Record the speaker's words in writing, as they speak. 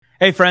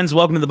Hey friends,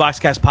 welcome to the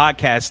Boxcast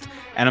podcast,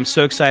 and I'm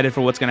so excited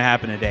for what's going to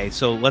happen today.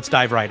 So let's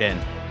dive right in.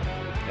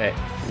 Hey,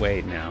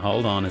 wait now,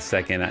 hold on a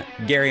second.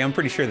 Gary, I'm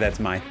pretty sure that's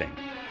my thing.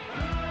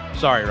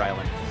 Sorry,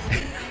 Ryland.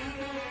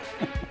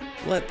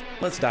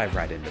 Let's dive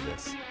right into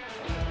this.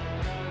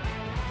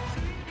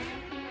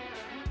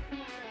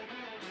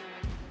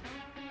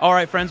 All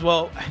right, friends.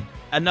 Well,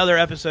 another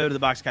episode of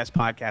the Boxcast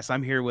podcast.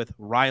 I'm here with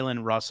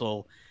Ryland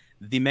Russell,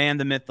 the man,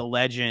 the myth, the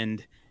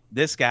legend.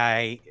 This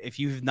guy, if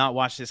you've not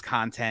watched his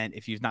content,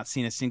 if you've not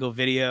seen a single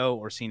video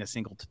or seen a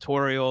single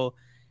tutorial,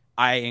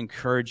 I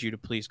encourage you to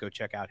please go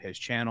check out his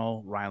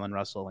channel, Ryland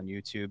Russell, on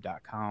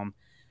youtube.com.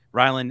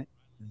 Ryland,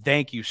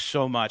 thank you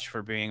so much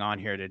for being on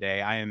here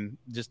today. I am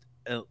just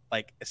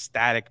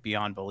ecstatic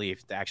beyond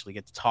belief to actually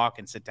get to talk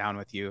and sit down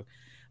with you.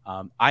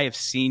 I have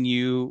seen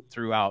you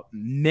throughout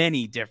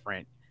many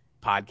different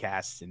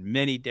podcasts and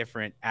many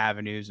different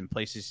avenues and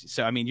places.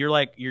 So, I mean,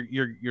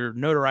 your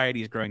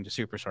notoriety is growing to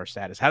superstar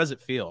status. How does it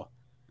feel?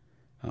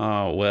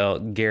 Oh, well,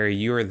 Gary,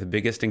 you are the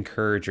biggest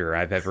encourager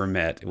I've ever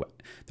met.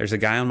 There's a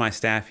guy on my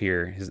staff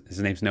here.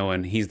 His name's Noah,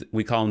 and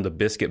we call him the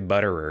biscuit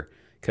butterer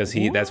because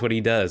that's what he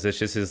does. It's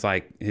just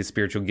his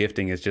spiritual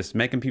gifting is just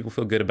making people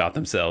feel good about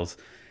themselves.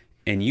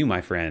 And you,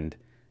 my friend,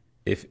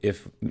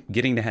 if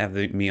getting to have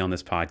me on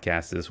this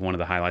podcast is one of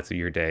the highlights of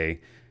your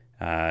day,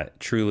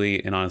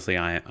 truly and honestly,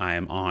 I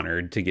am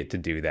honored to get to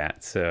do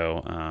that.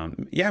 So,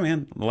 yeah,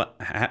 man,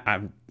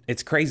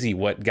 it's crazy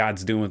what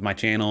God's doing with my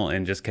channel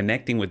and just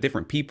connecting with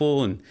different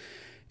people and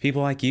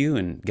people like you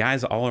and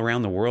guys all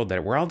around the world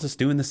that we're all just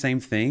doing the same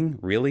thing,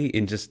 really,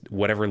 in just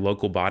whatever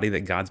local body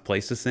that God's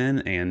placed us in.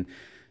 And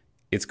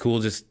it's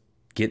cool just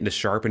getting to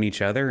sharpen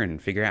each other and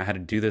figure out how to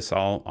do this,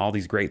 all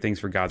these great things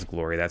for God's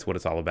glory. That's what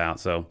it's all about.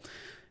 So,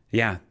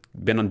 yeah,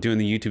 been on doing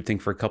the YouTube thing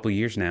for a couple of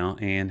years now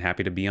and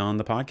happy to be on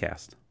the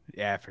podcast.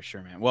 Yeah, for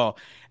sure, man. Well,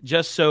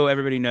 just so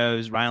everybody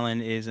knows,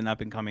 Ryland is an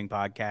up-and-coming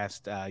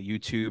podcast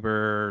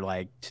YouTuber,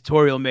 like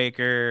tutorial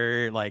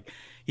maker. Like,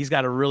 he's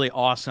got a really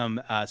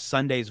awesome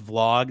Sundays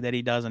vlog that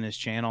he does on his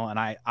channel, and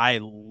I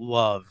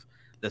love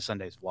the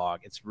Sundays vlog.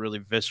 It's really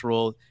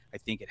visceral. I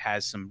think it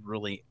has some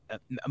really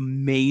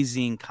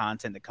amazing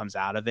content that comes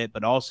out of it,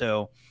 but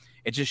also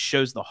it just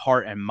shows the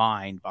heart and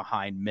mind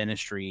behind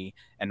ministry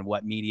and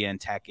what media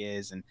and tech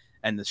is,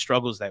 and the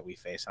struggles that we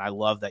face. And I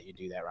love that you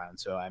do that, Ryan.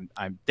 So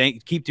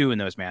keep doing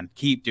those, man.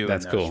 Keep doing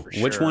those. That's cool. For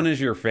sure. Which one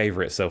is your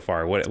favorite so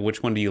far?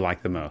 Which one do you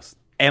like the most?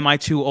 Am I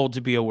too old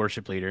to be a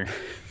worship leader?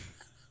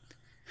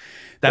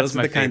 Those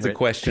are the kinds of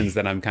questions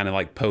that I'm kind of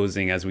like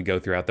posing as we go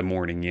throughout the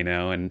morning,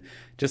 and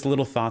just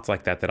little thoughts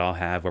like that I'll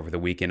have over the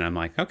weekend. I'm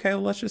like, okay,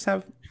 well, let's just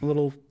have a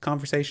little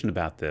conversation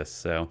about this.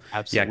 So,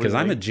 absolutely. Yeah, because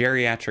I'm a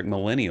geriatric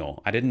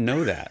millennial. I didn't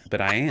know that,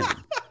 but I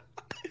am.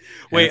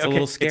 Wait, okay, a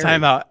little scary.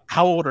 Time out.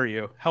 How old are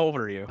you?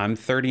 I'm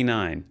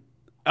 39.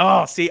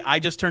 Oh, see, I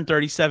just turned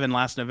 37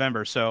 last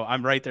November, so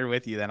I'm right there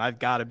with you then. I've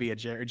got to be a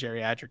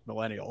geriatric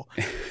millennial.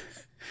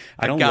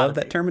 I don't love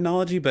that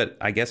terminology, but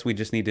I guess we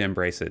just need to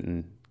embrace it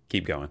and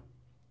keep going.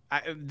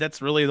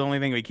 That's really the only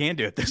thing we can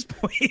do at this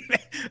point.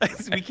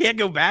 We can't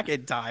go back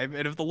in time,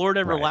 and if the Lord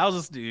ever allows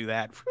us to do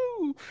that,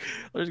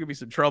 there's gonna be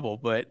some trouble.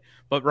 But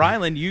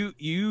Ryland,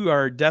 you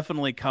are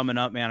definitely coming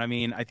up, man. I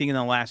mean, I think in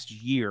the last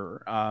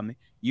year,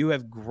 you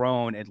have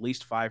grown at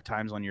least 5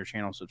 times on your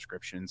channel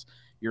subscriptions.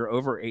 You're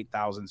over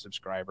 8,000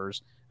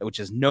 subscribers, which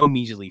is no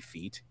measly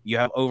feat. You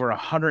have over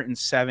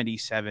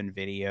 177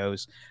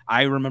 videos.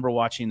 I remember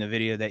watching the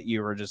video that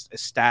you were just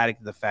ecstatic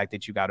at the fact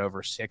that you got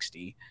over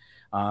 60.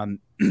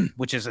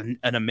 Which is an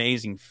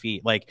amazing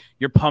feat. Like,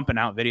 you're pumping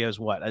out videos,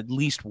 at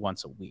least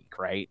once a week,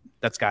 right?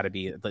 That's got to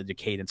be the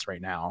cadence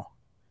right now.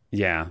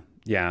 Yeah.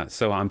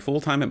 So I'm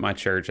full-time at my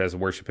church as a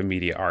worship and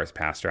media arts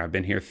pastor. I've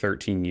been here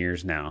 13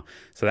 years now.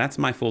 So that's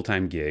my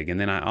full-time gig. And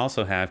then I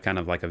also have kind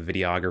of like a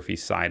videography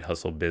side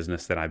hustle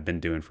business that I've been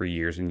doing for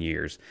years and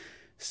years.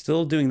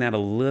 Still doing that a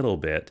little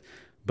bit,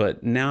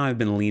 but now I've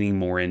been leaning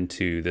more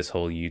into this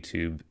whole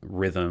YouTube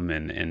rhythm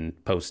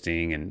and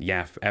posting. And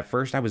yeah, at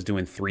first I was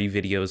doing 3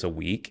 videos a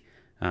week.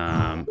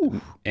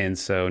 And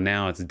so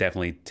now it's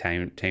definitely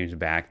tamed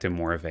back to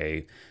more of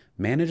a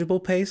manageable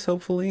pace,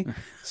 hopefully.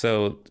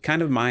 So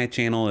kind of my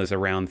channel is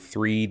around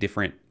 3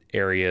 different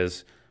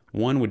areas.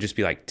 One would just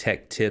be like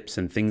tech tips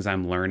and things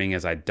I'm learning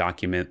as I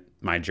document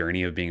my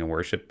journey of being a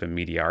worship and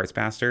media arts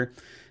pastor.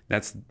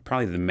 That's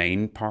probably the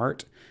main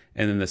part.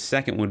 And then the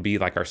second would be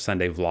like our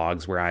Sunday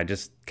vlogs, where I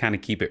just kind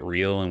of keep it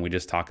real and we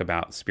just talk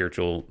about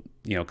spiritual,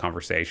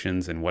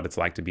 conversations and what it's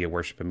like to be a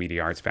worship and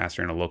media arts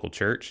pastor in a local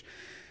church.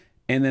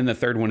 And then the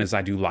third one is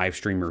I do live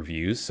stream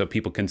reviews, so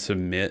people can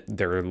submit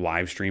their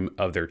live stream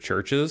of their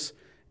churches,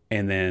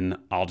 and then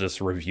I'll just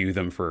review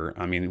them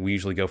we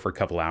usually go for a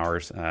couple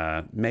hours,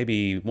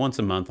 maybe once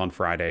a month on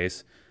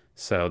Fridays.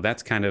 So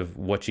that's kind of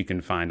what you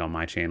can find on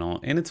my channel,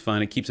 and it's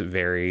fun. It keeps it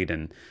varied,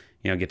 and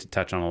get to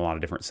touch on a lot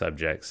of different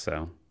subjects.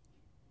 So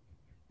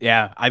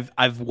yeah,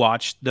 I've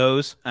watched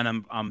those,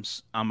 and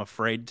I'm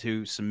afraid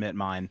to submit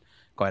mine,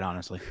 quite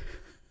honestly.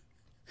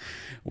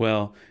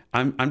 Well,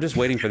 I'm just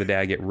waiting for the day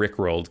I get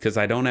rickrolled, because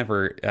I don't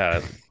ever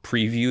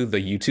preview the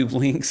YouTube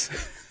links.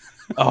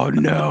 Oh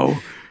no!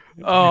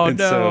 Oh And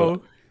so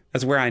no.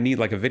 that's where I need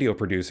like a video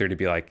producer to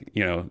be like,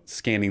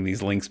 scanning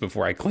these links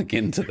before I click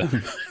into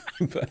them.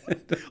 But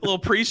A little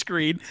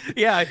pre-screen.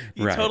 Yeah,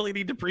 you right. totally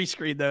need to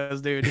pre-screen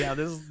those, dude. Yeah,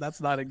 that's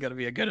not going to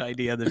be a good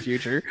idea in the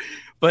future.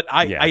 But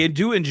I Yeah.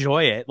 do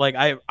enjoy it. Like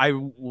I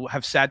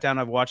have sat down,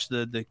 I've watched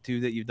the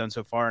two that you've done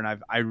so far,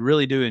 and I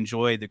really do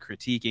enjoy the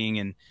critiquing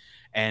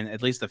and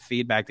at least the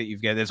feedback that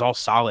you've get. It's all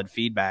solid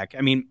feedback.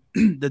 I mean,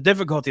 the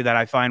difficulty that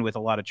I find with a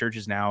lot of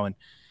churches now and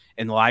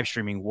in the live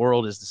streaming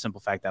world is the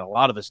simple fact that a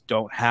lot of us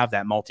don't have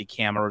that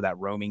multi-camera or that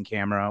roaming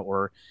camera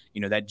or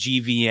that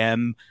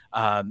GVM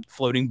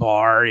floating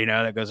bar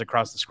that goes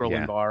across the scrolling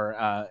Yeah.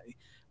 bar.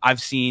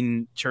 I've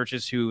seen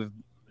churches who have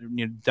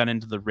done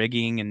into the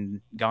rigging and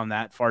gone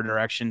that far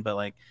direction, but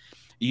like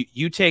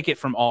you take it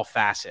from all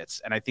facets,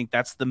 and I think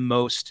that's the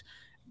most,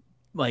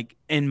 like,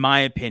 in my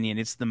opinion,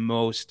 it's the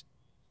most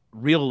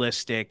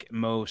realistic,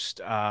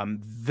 most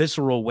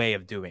visceral way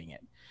of doing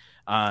it.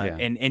 Yeah.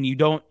 And you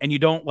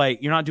don't like,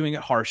 you're not doing it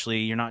harshly,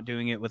 you're not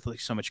doing it with like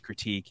so much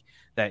critique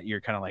that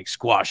you're kind of like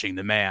squashing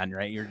the man,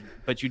 right?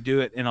 But you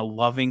do it in a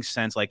loving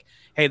sense, like,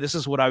 hey, this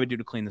is what I would do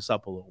to clean this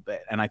up a little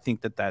bit. And I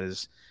think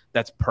that's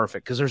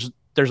perfect, because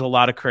there's a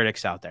lot of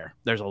critics out there.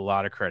 There's a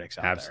lot of critics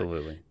out there.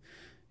 Absolutely.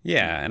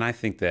 Yeah, and I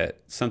think that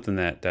something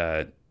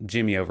that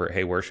Jimmy over at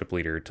Hey Worship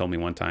Leader told me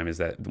one time is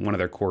that one of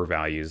their core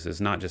values is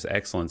not just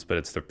excellence, but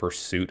it's the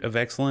pursuit of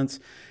excellence.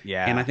 And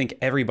I Yeah. think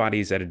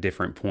everybody's at a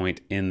different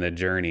point in the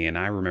journey. And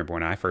I remember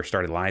when I first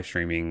started live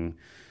streaming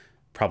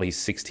probably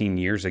 16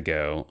 years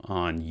ago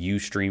on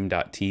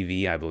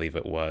ustream.tv, I believe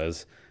it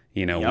was,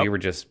 we Yep. were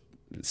just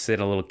sit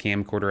a little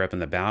camcorder up in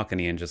the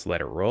balcony and just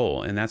let it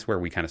roll. And that's where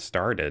we kind of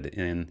started.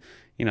 And,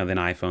 then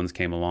iPhones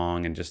came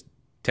along and just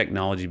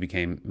technology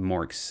became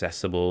more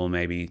accessible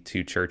maybe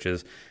to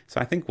churches. So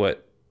I think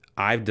what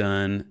I've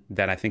done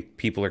that I think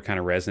people are kind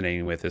of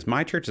resonating with is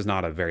my church is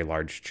not a very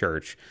large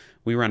church.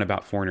 We run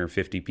about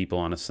 450 people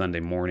on a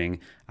Sunday morning.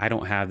 I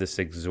don't have this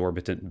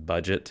exorbitant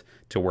budget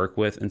to work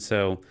with. And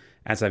so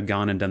as I've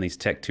gone and done these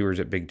tech tours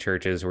at big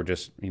churches or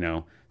just,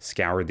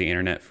 scoured the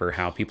internet for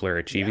how people are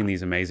achieving Yeah.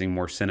 these amazing,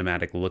 more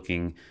cinematic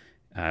looking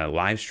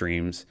live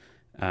streams,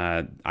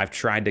 I've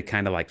tried to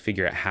kind of like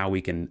figure out how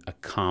we can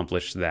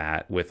accomplish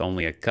that with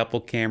only a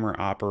couple camera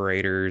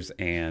operators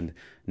and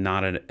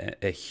not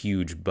a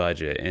huge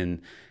budget,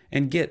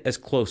 and get as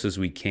close as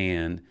we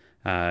can,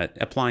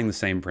 applying the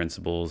same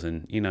principles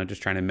and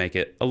just trying to make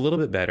it a little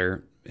bit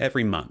better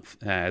every month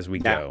as we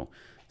Yeah. go.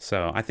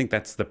 So I think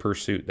that's the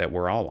pursuit that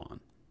we're all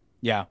on.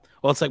 Yeah.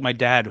 Well, it's like my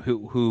dad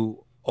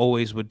who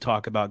always would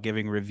talk about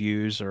giving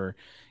reviews or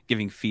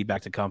giving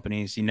feedback to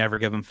companies. You never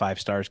give them 5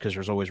 stars because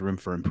there's always room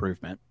for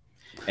improvement.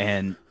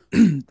 And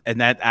and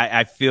that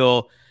I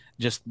feel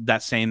just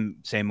that same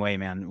way,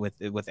 man,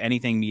 with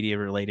anything media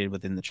related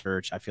within the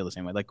church. I feel the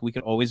same way. Like, we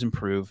can always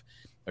improve.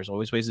 There's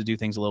always ways to do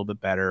things a little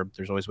bit better.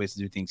 There's always ways to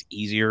do things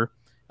easier.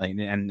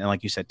 And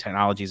like you said,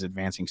 technology is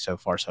advancing so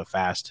far, so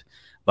fast.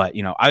 But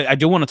I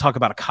do want to talk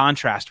about a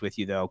contrast with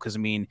you, though, because I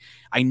mean,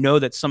 I know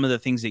that some of the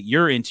things that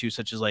you're into,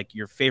 such as like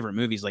your favorite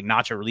movies, like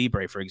Nacho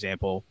Libre, for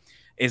example,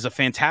 is a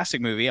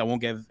fantastic movie. I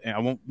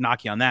won't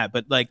knock you on that,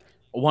 but like,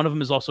 one of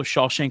them is also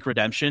Shawshank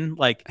Redemption.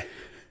 Like,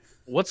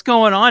 what's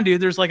going on,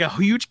 dude? There's like a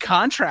huge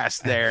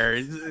contrast there.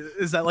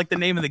 Is that like the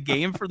name of the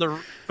game for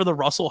the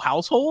Russell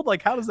household?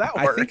 Like, how does that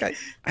I work? think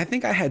I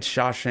think I had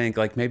Shawshank,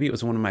 like maybe it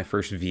was one of my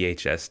first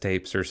VHS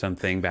tapes or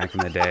something back in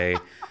the day.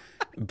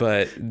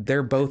 But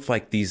they're both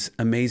like these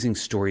amazing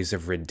stories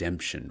of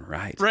redemption,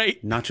 right?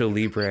 Right. Nacho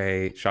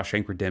Libre,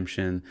 Shawshank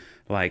Redemption,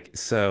 like,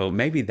 so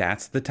maybe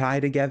that's the tie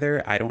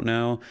together. I don't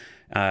know.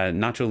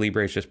 Nacho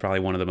Libre is just probably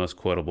one of the most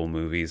quotable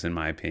movies in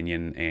my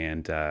opinion,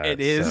 and It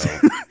is. so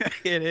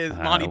It is.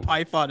 Monty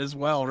Python as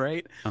well,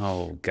 right?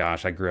 oh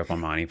gosh, I grew up on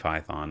Monty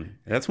Python.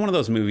 That's one of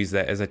those movies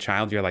that as a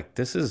child you're like,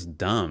 this is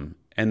dumb,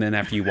 and then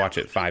after you watch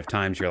it 5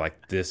 times, you're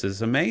like, this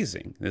is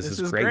amazing. This This is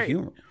is great great.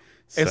 humor.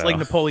 It's like So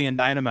Napoleon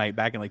Dynamite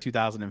back in like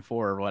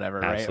 2004 or whatever,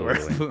 right?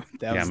 absolutely.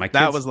 Yeah, my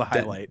That kids, was the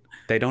highlight.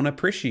 they don't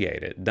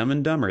appreciate it. Dumb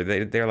and Dumber,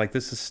 they're like,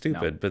 this is No.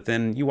 stupid. But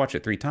then you watch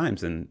it 3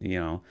 times and,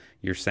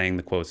 you're saying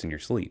the quotes in your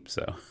sleep.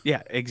 So,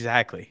 Yeah,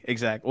 exactly.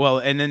 Exactly. Well,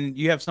 and then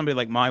you have somebody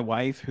like my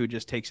wife who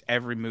just takes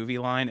every movie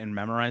line and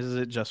memorizes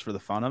it just for the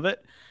fun of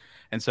it.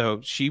 And so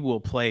she will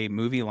play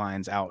movie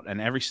lines out in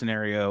every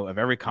scenario of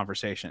every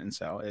conversation. And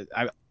so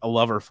I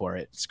love her for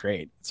it. It's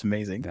great. It's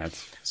amazing.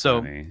 that's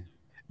So, funny.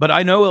 but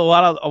I know a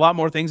lot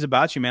more things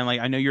about you, man. Like,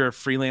 I know you're a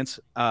freelance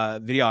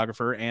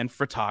videographer and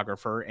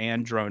photographer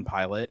and drone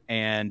pilot,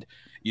 and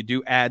you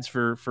do ads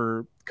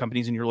for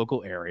companies in your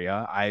local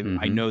area. I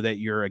Hmm. know that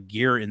you're a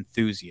gear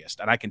enthusiast,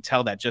 and I can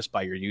tell that just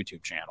by your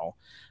YouTube channel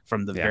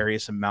from the Yeah.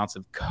 various amounts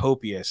of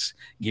copious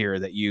gear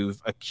that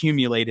you've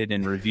accumulated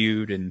and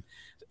reviewed and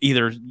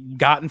either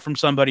gotten from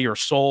somebody or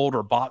sold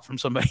or bought from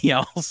somebody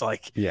else.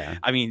 Like, Yeah.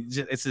 I mean,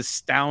 it's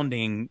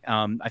astounding.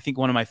 I think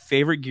one of my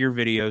favorite gear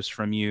videos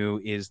from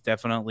you is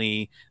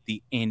definitely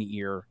the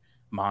in-ear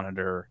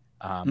monitor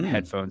Mm.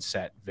 headphone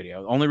set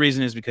video. The only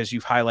reason is because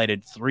you've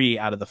highlighted 3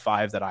 out of the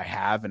 5 that I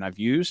have and I've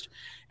used,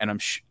 and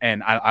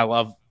I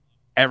love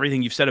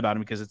everything you've said about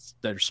them because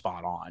they're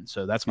spot on.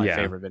 So that's my Yeah.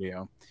 favorite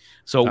video.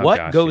 So Oh what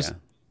gosh, goes yeah.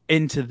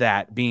 into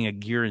that being a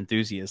gear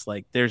enthusiast?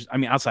 Like I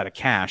mean, outside of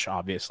cash,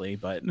 obviously,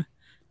 but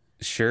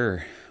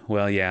Sure.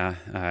 Well,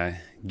 yeah,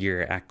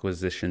 gear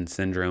acquisition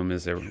syndrome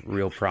is a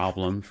real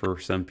problem for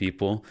some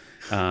people.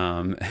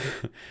 Um,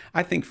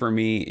 I think for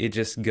me, it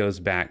just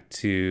goes back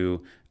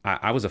to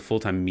I was a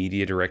full-time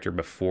media director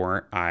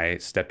before I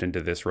stepped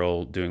into this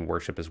role doing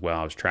worship as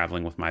well. I was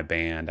traveling with my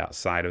band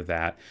outside of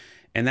that.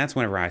 And that's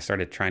whenever I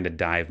started trying to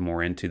dive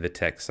more into the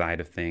tech side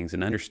of things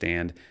and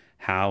understand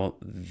how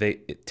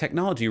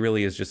technology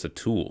really is just a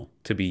tool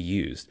to be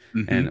used.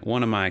 Mhm. And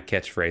one of my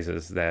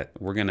catchphrases that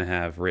we're going to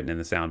have written in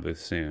the sound booth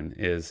soon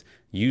is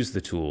use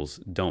the tools,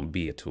 don't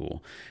be a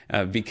tool.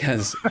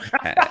 Because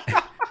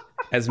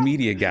as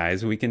media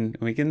guys, we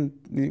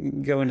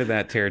can go into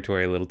that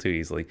territory a little too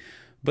easily.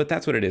 But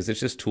that's what it is. It's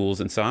just tools.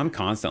 And so I'm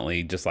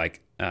constantly just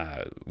like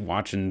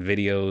watching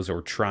videos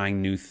or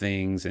trying new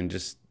things and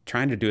just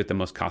trying to do it the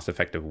most cost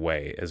effective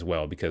way as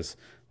well. Because,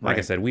 like I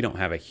Right. said, we don't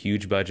have a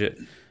huge budget.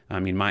 I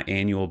mean, my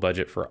annual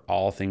budget for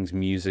all things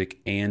music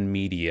and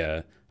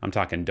media, I'm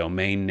talking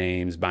domain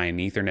names, buying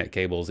Ethernet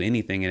cables,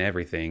 anything and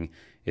everything,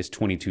 is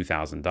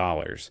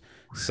 $22,000.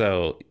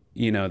 So,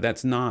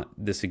 that's not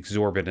this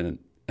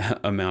exorbitant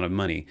amount of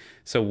money.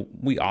 So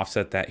we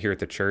offset that here at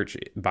the church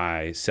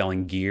by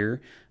selling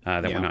gear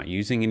that we're Yeah. not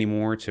using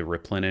anymore to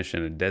replenish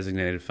in a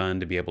designated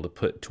fund to be able to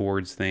put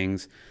towards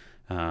things.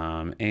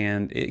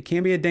 And it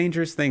can be a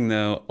dangerous thing,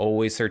 though,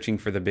 always searching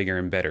for the bigger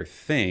and better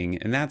thing.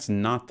 And that's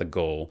not the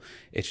goal.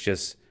 It's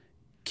just,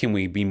 can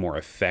we be more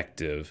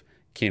effective?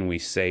 Can we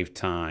save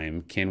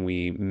time? Can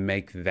we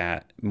make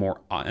that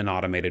more an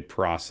automated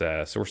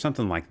process or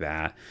something like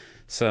that?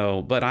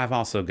 So, but I've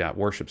also got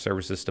worship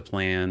services to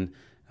plan,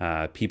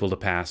 people to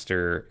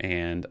pastor,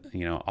 and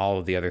all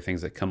of the other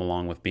things that come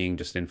along with being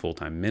just in full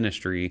time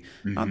ministry.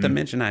 Not to Mhm.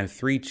 mention, I have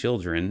 3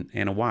 children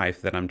and a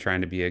wife that I'm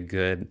trying to be a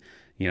good,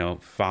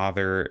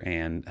 father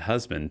and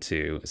husband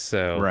to.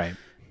 So, Right.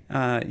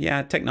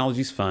 yeah,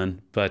 technology's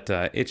fun, but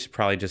it's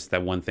probably just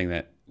that one thing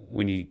that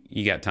when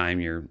you got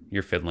time,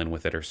 you're fiddling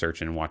with it or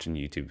searching and watching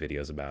YouTube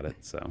videos about it.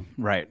 So,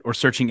 Right. Or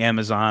searching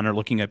Amazon or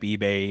looking up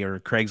eBay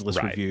or Craigslist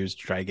right. reviews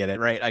to try to get it.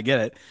 Right. I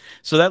get it.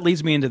 So that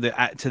leads me into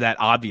to that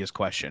obvious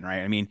question,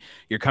 right? I mean,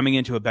 you're coming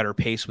into a better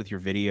pace with your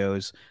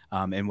videos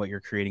and what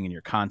you're creating in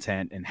your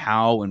content, and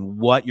how and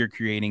what you're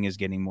creating is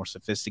getting more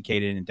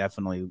sophisticated. And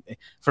definitely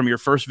from your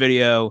first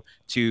video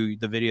to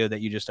the video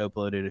that you just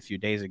uploaded a few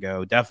days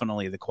ago,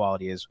 definitely the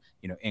quality is,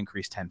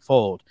 increased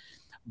tenfold.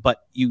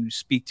 But you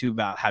speak to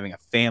about having a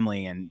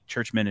family and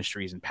church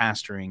ministries and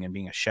pastoring and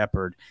being a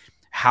shepherd.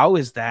 How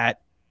is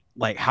that?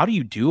 Like, how do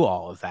you do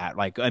all of that?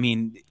 Like, I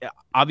mean,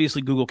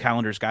 obviously Google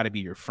Calendar's got to be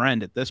your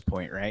friend at this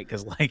point, right?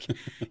 Because like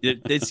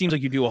it seems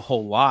like you do a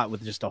whole lot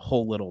with just a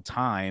whole little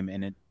time,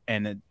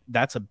 and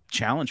that's a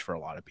challenge for a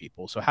lot of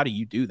people. So how do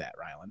you do that,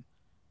 Ryland?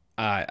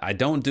 I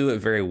don't do it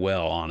very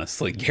well,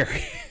 honestly,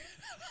 Gary.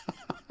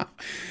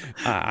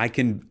 I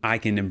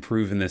can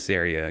improve in this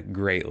area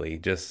greatly.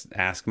 Just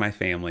ask my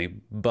family.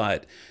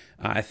 But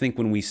I think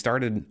when I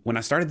started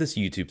this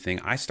YouTube thing,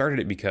 I started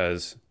it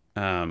because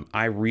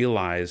I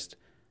realized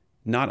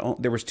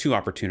there was 2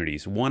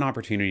 opportunities. One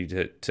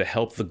opportunity to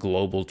help the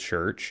global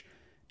church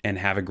and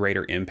have a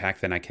greater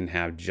impact than I can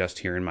have just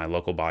here in my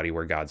local body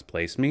where God's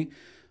placed me,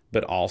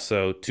 but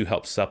also to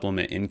help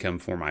supplement income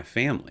for my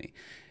family.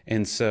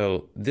 And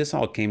so this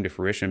all came to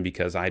fruition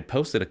because I'd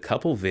posted a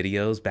couple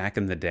videos back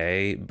in the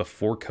day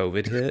before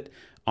COVID hit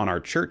on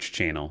our church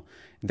channel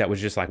that was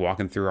just like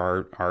walking through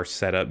our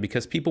setup,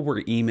 because people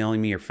were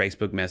emailing me or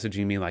Facebook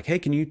messaging me like, hey,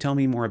 can you tell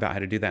me more about how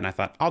to do that? And I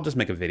thought, I'll just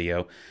make a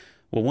video.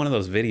 Well, one of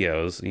those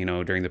videos,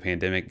 during the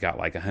pandemic got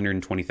like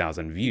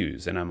 120,000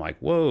 views. And I'm like,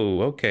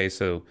 whoa, okay,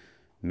 so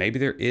maybe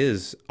there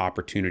is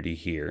opportunity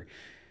here.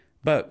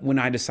 But when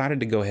I decided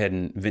to go ahead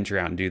and venture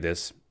out and do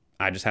this,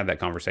 I just had that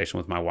conversation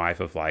with my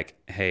wife of like,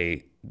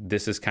 hey,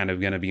 this is kind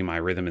of going to be my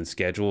rhythm and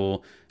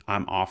schedule.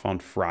 I'm off on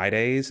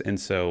Fridays. And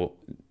so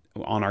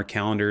on our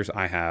calendars,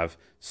 I have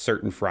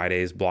certain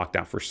Fridays blocked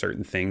out for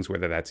certain things,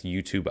 whether that's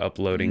YouTube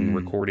uploading, Mm,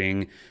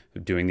 recording,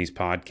 doing these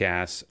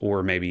podcasts,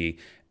 or maybe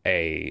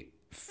a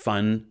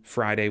fun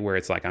Friday where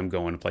it's like I'm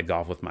going to play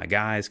golf with my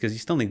guys because you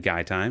still need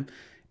guy time.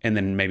 And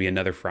then maybe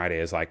another Friday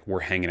is like we're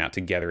hanging out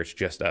together. It's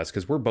just us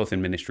because we're both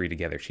in ministry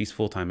together. She's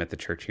full time at the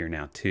church here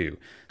now too.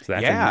 So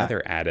that's yeah.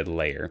 another added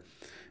layer.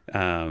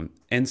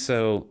 And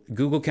so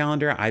Google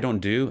Calendar, I don't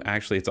do.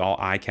 Actually, it's all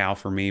iCal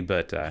for me,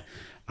 but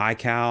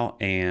iCal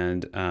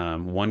and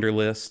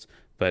Wunderlist.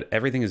 But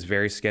everything is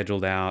very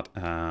scheduled out.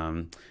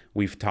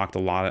 We've talked a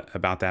lot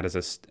about that as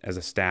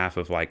a staff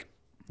of like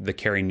the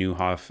Carrie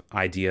Newhoff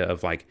idea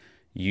of like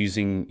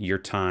using your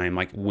time,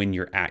 like when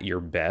you're at your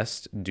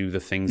best, do the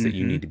things that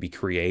you Hmm. need to be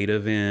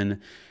creative in.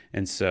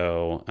 And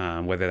so,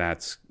 whether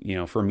that's,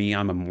 for me,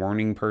 I'm a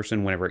morning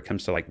person whenever it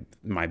comes to like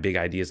my big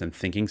ideas and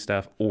thinking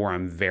stuff, or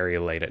I'm very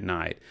late at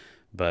night.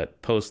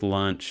 But post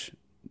lunch,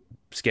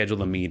 schedule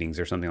the meetings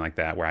or something like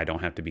that where I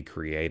don't have to be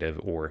creative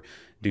or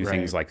do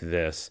things Right. like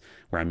this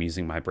where I'm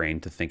using my brain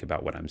to think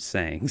about what I'm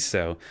saying.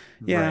 So,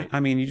 yeah, Right. I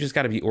mean, you just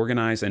got to be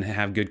organized and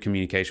have good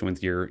communication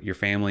with your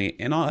family.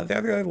 And the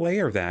other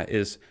layer of that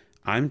is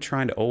I'm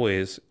trying to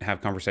always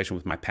have conversation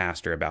with my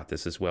pastor about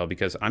this as well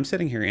because I'm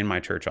sitting here in my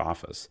church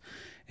office.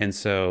 And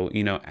so,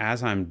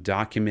 as I'm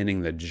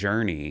documenting the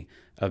journey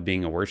of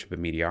being a worship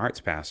and media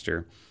arts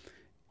pastor,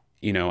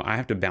 I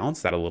have to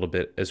balance that a little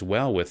bit as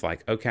well with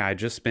like, okay, I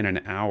just spent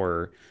an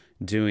hour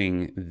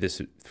doing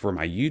this for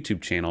my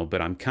YouTube channel,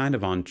 but I'm kind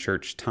of on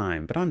church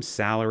time, but I'm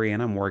salary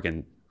and I'm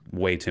working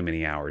way too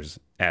many hours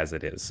as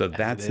it is. So As it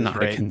that's is, not a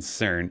right?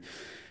 concern.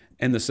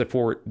 And the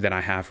support that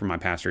I have from my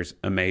pastor is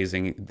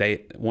amazing.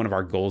 One of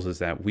our goals is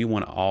that we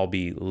want to all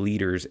be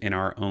leaders in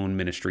our own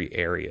ministry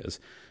areas.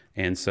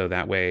 And so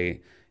that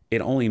way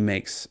it only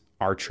makes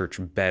our church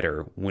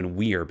better when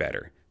we are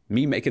better.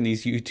 Me making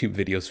these YouTube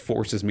videos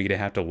forces me to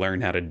have to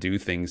learn how to do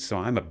things. So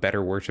I'm a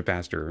better worship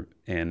pastor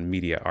and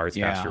media arts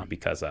pastor Yeah.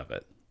 because of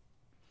it.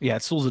 Yeah,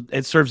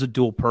 it serves a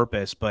dual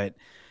purpose, but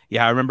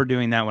yeah, I remember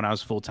doing that when I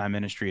was full-time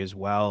ministry as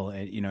well.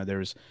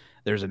 And,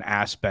 there's an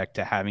aspect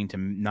to having to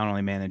not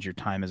only manage your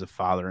time as a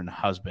father and a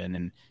husband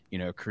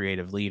and,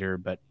 creative leader,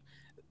 but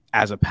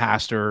as a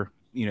pastor,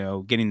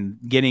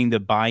 getting the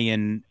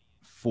buy-in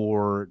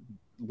for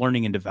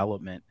learning and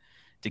development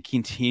to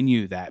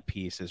continue that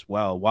piece as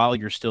well while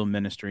you're still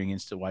ministering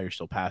and still while you're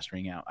still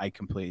pastoring out. I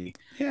completely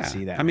Yeah.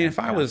 see I that, mean, man. if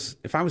I Yeah. was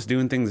if I was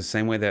doing things the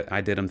same way that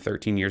I did them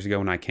 13 years ago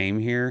when I came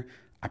here,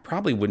 I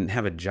probably wouldn't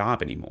have a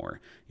job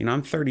anymore.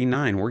 I'm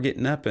 39. We're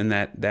getting up in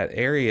that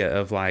area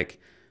of like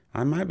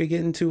I might be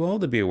getting too old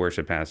to be a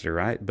worship pastor,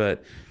 right?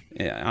 But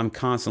I'm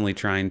constantly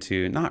trying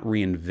to not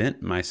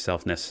reinvent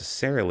myself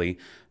necessarily,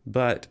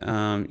 but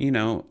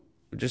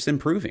just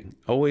improving.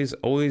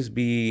 Always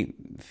be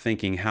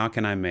thinking, how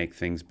can I make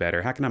things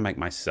better? How can I make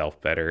myself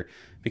better?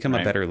 Become a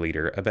Right. better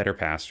leader, a better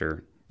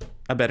pastor,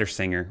 a better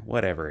singer,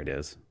 whatever it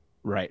is.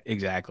 Right,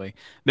 exactly.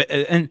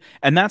 And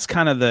that's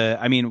kind of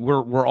I mean,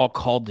 we're all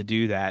called to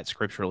do that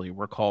scripturally.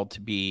 We're called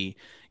to be,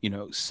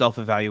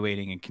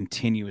 self-evaluating and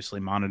continuously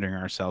monitoring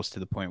ourselves to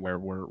the point where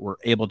we're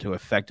able to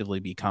effectively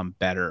become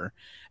better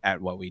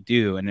at what we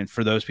do. And then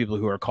for those people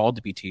who are called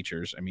to be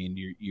teachers, I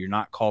mean, you're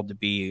not called to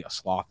be a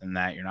sloth in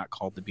that. You're not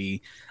called to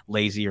be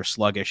lazy or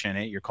sluggish in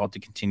it. You're called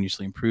to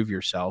continuously improve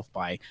yourself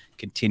by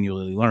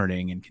continually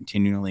learning and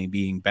continually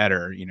being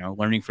better,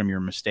 learning from your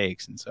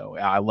mistakes. And so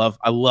I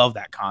love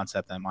that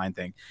concept, that mind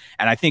thing.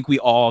 And I think we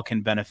all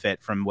can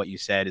benefit from what you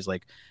said is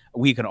like,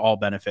 we can all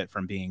benefit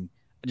from being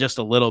just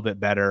a little bit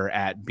better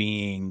at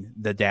being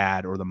the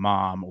dad or the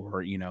mom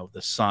or,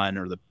 the son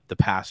or the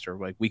pastor.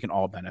 Like we can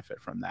all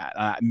benefit from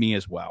that. Me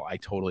as well. I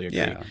totally agree.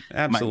 Yeah, My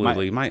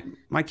absolutely.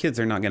 My kids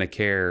are not going to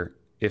care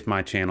if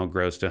my channel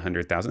grows to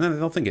 100,000.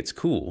 They'll think it's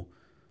cool,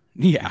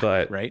 Yeah.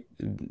 but Right.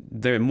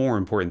 the more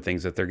important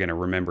things that they're going to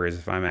remember is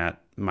if I'm at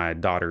my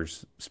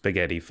daughter's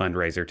spaghetti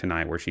fundraiser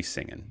tonight where she's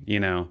singing,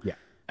 Yeah.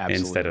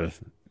 instead Absolutely.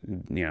 of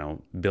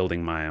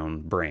building my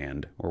own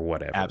brand or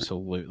whatever.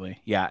 Absolutely.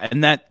 Yeah.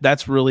 And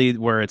that's really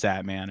where it's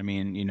at, man. I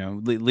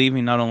mean,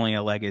 leaving not only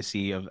a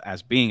legacy of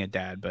as being a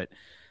dad, but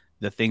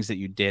the things that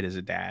you did as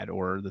a dad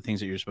or the things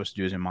that you're supposed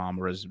to do as a mom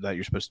or that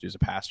you're supposed to do as a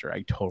pastor.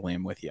 I totally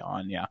am with you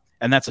on. Yeah.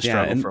 And that's a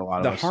Yeah, struggle for and a lot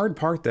of the us. hard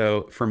part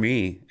though for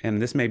me,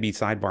 and this may be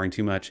sidebarring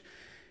too much,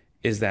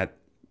 is that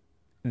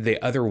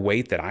the other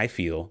weight that I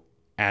feel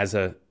as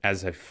a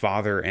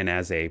father and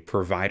as a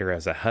provider,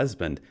 as a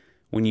husband,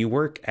 when you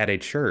work at a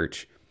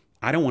church,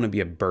 I don't want to be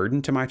a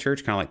burden to my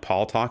church, kind of like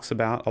Paul talks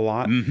about a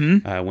lot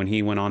Mm-hmm. when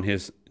he went on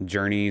his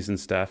journeys and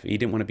stuff. He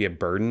didn't want to be a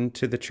burden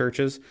to the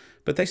churches,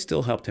 but they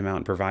still helped him out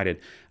and provided.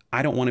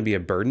 I don't want to be a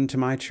burden to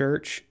my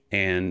church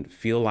and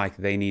feel like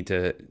they need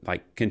to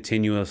like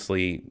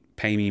continuously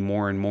pay me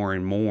more and more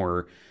and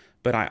more.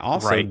 But I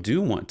also Right.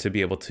 do want to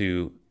be able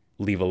to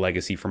leave a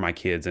legacy for my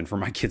kids and for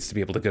my kids to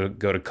be able to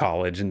go to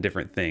college and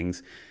different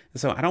things.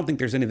 So I don't think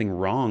there's anything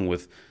wrong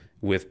with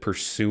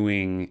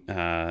pursuing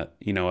a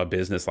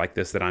business like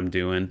this that I'm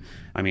doing.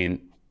 I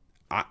mean,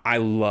 I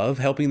love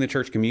helping the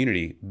church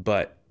community,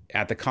 but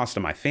at the cost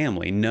of my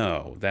family,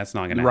 no, that's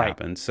not going to Right.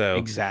 happen. So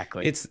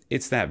Exactly.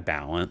 it's that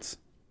balance.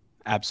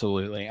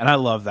 Absolutely. And I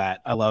love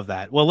that. I love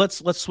that. Well,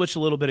 let's switch a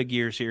little bit of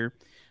gears here.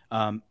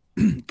 Um,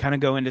 kind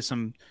of go into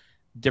some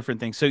different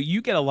things. So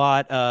you get a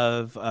lot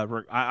of,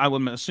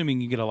 I'm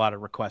assuming you get a lot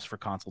of requests for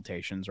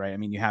consultations, right? I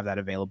mean, you have that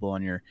available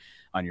on your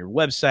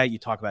website. You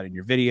talk about it in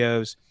your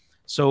videos.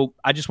 So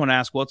I just want to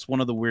ask, what's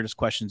one of the weirdest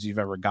questions you've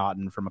ever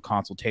gotten from a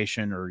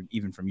consultation or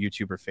even from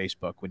YouTube or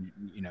Facebook when,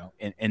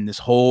 in this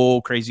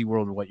whole crazy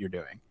world of what you're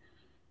doing?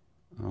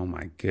 Oh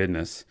my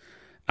goodness.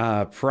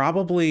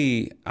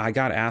 Probably, I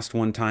got asked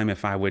one time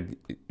if I would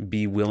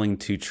be willing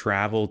to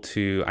travel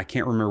to, I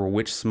can't remember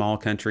which small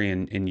country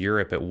in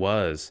Europe it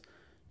was,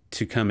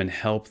 to come and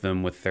help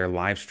them with their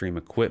live stream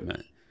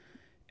equipment.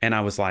 And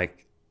I was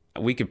like,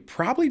 we could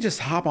probably just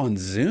hop on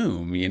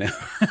Zoom.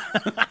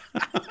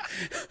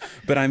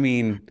 But I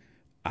mean,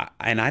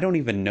 and I don't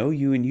even know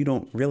you and you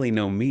don't really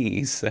know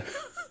me. So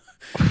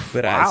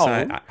But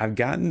Wow. I've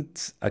gotten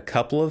a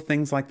couple of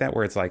things like that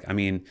where it's like, I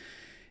mean,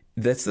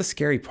 that's the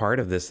scary part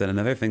of this. That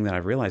another thing that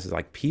I've realized is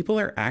like people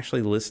are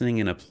actually listening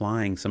and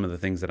applying some of the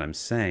things that I'm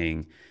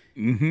saying.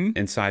 Mm-hmm.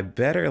 And so I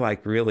better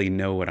like really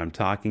know what I'm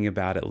talking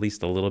about at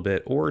least a little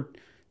bit, or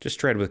just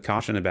tread with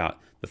caution about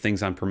the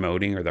things I'm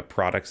promoting or the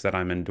products that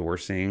I'm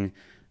endorsing.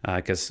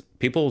 Because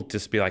people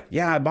just be like,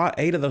 "Yeah, I bought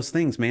 8 of those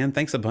things, man.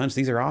 Thanks a bunch.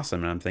 These are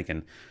awesome." And I'm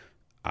thinking,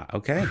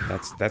 "Okay,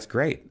 that's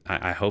great.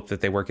 I hope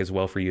that they work as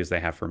well for you as they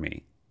have for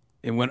me."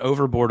 It went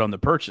overboard on the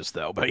purchase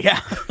though, but yeah,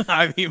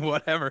 I mean,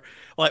 whatever.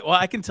 Like, well,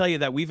 I can tell you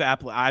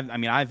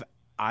that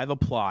I've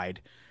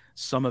applied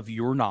some of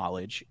your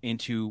knowledge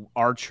into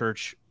our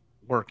church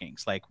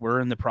workings. Like, we're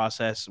in the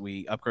process.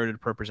 We upgraded to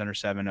ProPresenter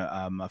 7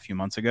 a few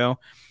months ago,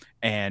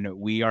 and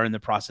we are in the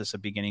process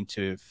of beginning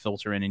to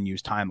filter in and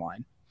use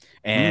timeline.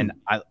 And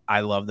Hmm. I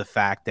love the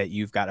fact that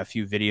you've got a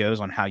few videos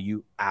on how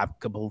you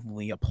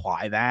applicably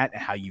apply that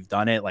and how you've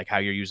done it, like how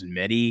you're using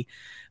MIDI.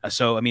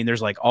 So, I mean,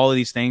 there's like all of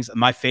these things.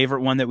 My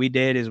favorite one that we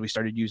did is we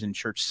started using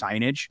church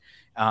signage,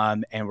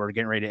 and we're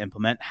getting ready to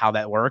implement how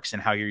that works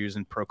and how you're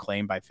using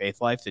Proclaim by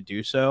Faith Life to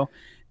do so.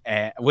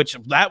 Which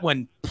that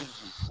one,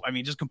 I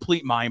mean, just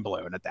complete mind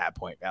blown at that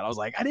point, man. I was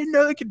like, I didn't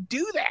know they could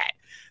do that.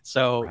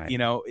 So, Right. you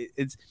know,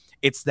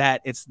 it's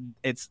that it's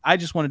I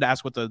just wanted to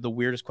ask what the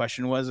weirdest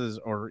question was, is,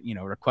 or, you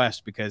know,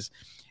 request, because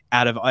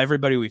out of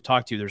everybody we've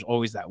talked to, there's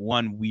always that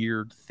one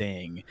weird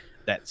thing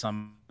that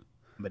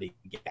somebody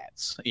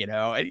gets, you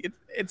know.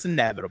 It's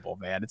inevitable,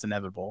 man. It's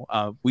inevitable.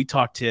 We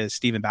talked to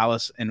Stephen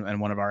Ballas in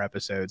one of our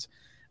episodes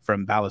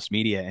from Ballas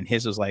Media, and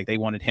his was like they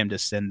wanted him to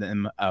send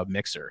them a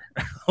mixer.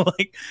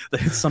 Like,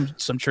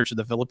 some church in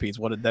the Philippines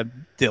wanted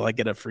them to like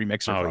get a free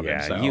mixer Oh from him.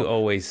 yeah, you So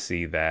always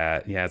see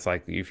that. Yeah, it's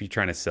like if you're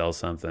trying to sell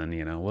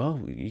something, well,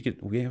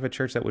 we have a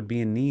church that would be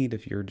in need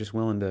if you're just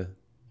willing to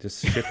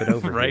just ship it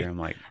over here. right, I'm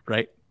like,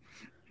 right.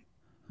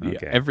 Yeah,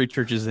 okay, every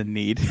church is in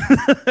need.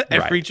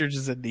 Every right. church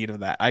is in need of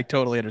that. I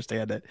totally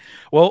understand it.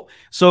 Well,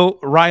 so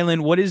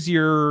Ryland, what is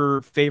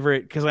your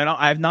favorite? Because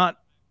I've not.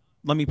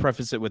 Let me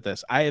preface it with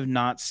this: I have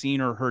not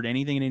seen or heard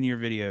anything in any of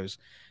your videos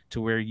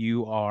to where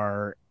you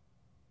are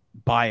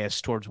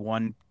biased towards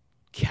one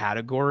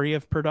category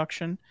of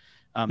production,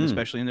 Hmm.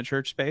 especially in the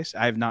church space.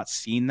 I have not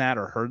seen that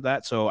or heard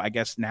that. So I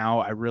guess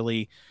now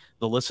the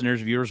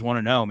listeners, viewers want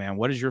to know, man,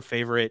 what is your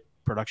favorite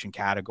production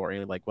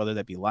category? Like, whether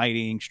that be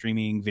lighting,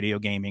 streaming, video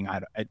gaming,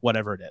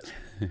 whatever it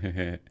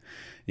is.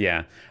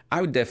 Yeah,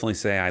 I would definitely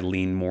say I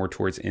lean more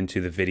towards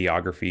into the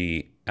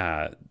videography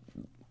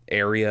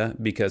area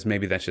because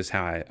maybe that's just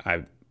how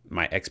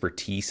my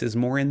expertise is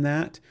more in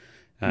that,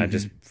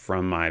 just Mm-hmm.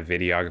 from my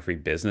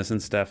videography business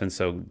and stuff. And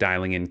so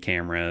dialing in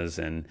cameras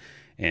and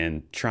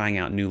trying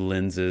out new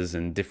lenses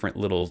and different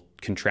little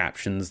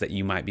contraptions that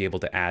you might be able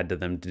to add to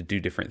them to do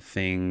different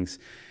things.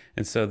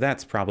 And so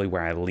that's probably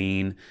where I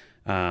lean.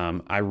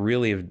 I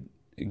really have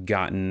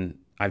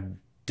I've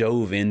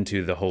dove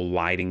into the whole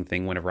lighting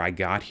thing whenever I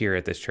got here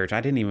at this church.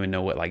 I didn't even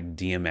know what like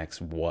DMX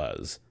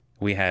was.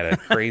 We had a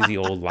crazy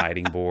old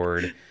lighting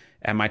board.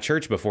 At my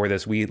church before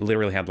this, we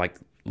literally had like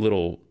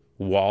little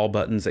wall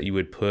buttons that you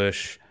would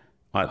push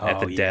at the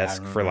Oh yeah, I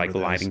desk for remember like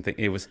those. lighting thing.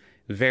 It was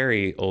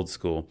very old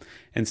school.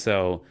 And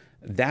so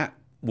that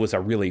was a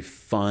really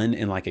fun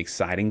and like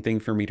exciting thing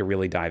for me to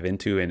really dive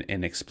into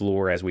and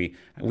explore as we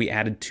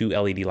added 2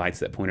 LED lights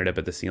that pointed up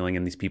at the ceiling,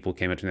 and these people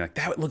came up to me like,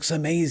 that looks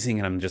amazing.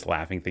 And I'm just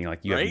laughing, thinking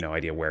like, you have Right? no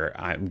idea where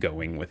I'm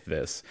going with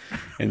this.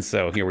 And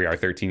so here we are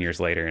 13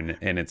 years later,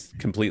 and it's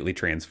completely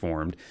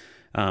transformed.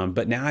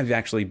 But now I've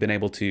actually been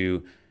able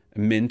to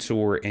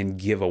mentor and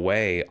give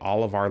away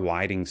all of our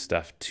lighting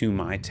stuff to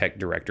my tech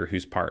director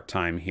who's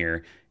part-time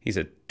here. He's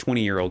a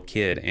 20-year-old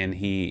kid, and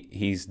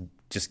he's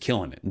just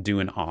killing it,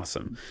 doing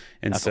awesome.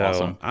 And That's so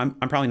awesome. I'm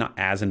probably not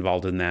as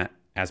involved in that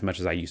as much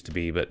as I used to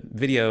be, but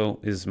video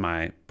is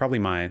probably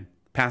my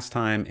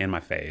pastime and my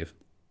fave.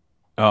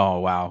 Oh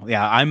wow.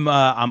 Yeah, I'm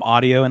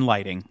audio and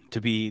lighting, to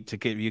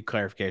give you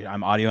clarification.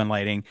 I'm audio and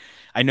lighting.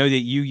 I know that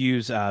you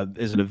use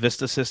is it a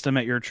Vista system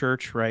at your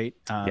church, right?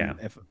 Yeah.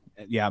 If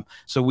Yeah.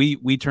 So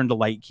we turned to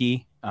Light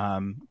Key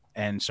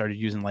and started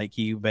using Light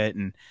Key a bit,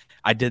 and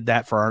I did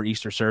that for our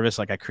Easter service.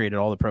 Like, I created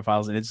all the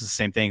profiles, and it's the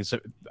same thing. So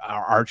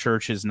our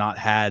church has not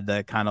had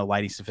the kind of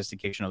lighting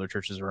sophistication other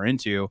churches are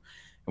into,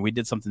 and we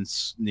did something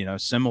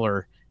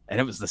similar, and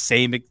it was the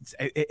same.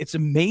 It's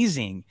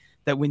amazing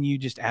that when you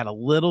just add a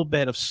little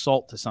bit of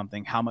salt to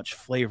something, how much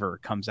flavor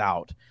comes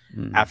out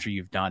Mm. after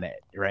you've done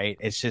it, right?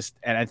 It's just,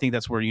 and I think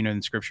that's where,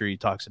 in scripture, he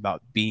talks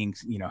about being,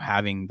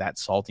 having that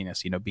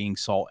saltiness, being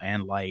salt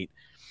and light.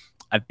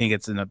 I think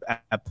it's an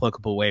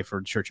applicable way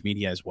for church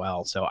media as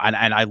well. So, and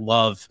I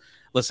love,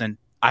 listen,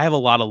 I have a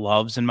lot of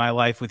loves in my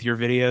life with your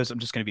videos. I'm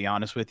just going to be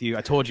honest with you.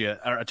 I told you in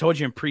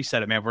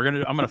preset it, man.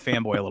 I'm going to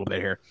fanboy a little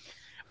bit here.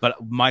 But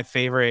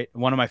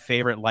one of my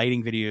favorite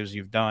lighting videos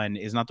you've done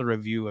is not the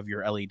review of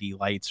your LED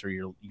lights or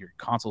your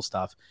console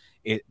stuff,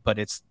 but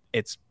it's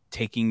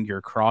taking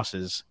your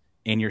crosses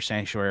in your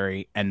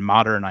sanctuary and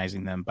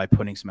modernizing them by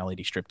putting some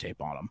LED strip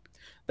tape on them.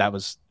 That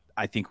was,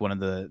 I think, one of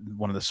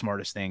the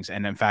smartest things.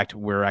 And in fact,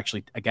 we're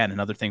actually, again,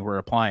 another thing we're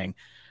applying.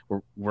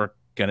 We're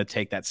going to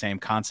take that same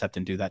concept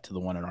and do that to the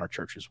one in our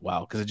church as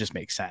well, because it just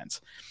makes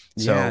sense.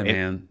 So Yeah,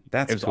 man, it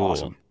that's was cool.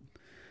 awesome.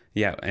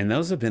 Yeah, and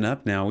those have been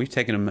up now. We've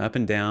taken them up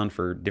and down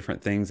for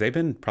different things. They've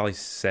been probably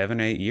 7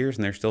 or 8 years,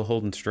 and they're still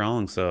holding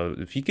strong. So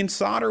if you can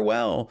solder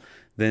well,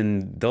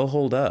 then they'll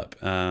hold up.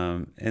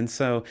 And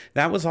so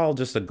that was all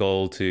just a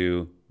goal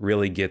to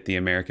really get the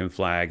American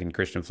flag and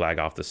Christian flag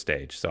off the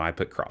stage. So I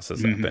put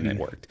crosses up, and it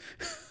worked.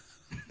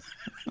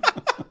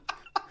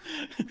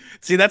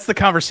 See, that's the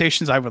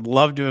conversations I would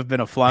love to have been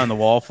a fly on the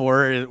wall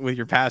for with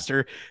your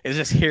pastor, is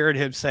just hearing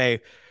him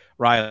say,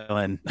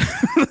 Ryland,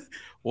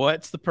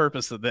 what's the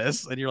purpose of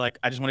this? And you're like,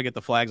 I just want to get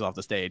the flags off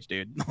the stage,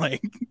 dude.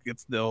 Like,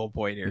 it's the whole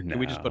point here. Can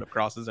we just put No, up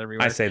crosses I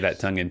everywhere? say that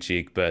tongue in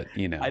cheek, but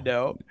I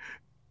know.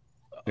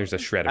 there's a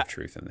shred of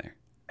truth in there.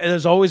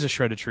 There's always a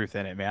shred of truth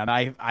in it, man.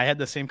 I had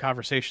the same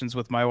conversations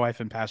with my wife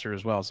and pastor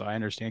as well, so I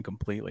understand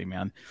completely,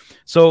 man.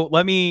 So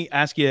let me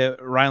ask you,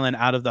 Ryland,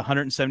 out of the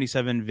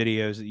 177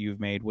 videos that you've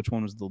made, which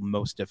one was the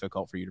most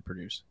difficult for you to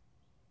produce?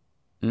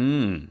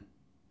 The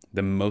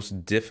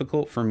most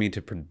difficult for me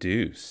to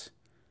produce,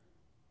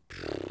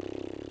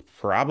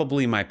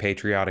 probably my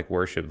patriotic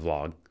worship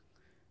vlog,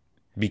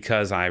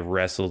 because I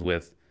wrestled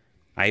with,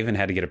 I even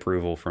had to get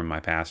approval from my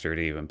pastor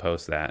to even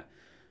post that.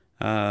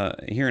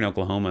 Here in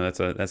Oklahoma,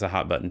 that's a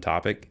hot button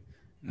topic.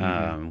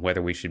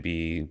 Whether we should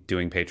be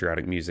doing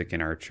patriotic music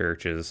in our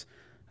churches.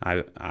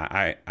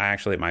 I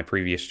actually at my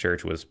previous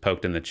church was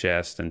poked in the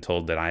chest and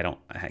told that I don't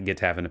get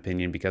to have an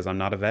opinion because I'm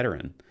not a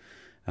veteran.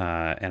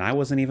 And I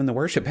wasn't even the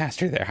worship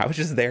pastor there. I was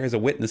just there as a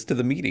witness to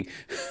the meeting.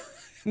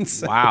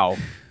 So, Wow.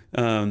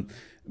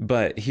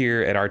 but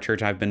here at our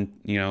church, I've been,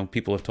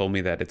 people have told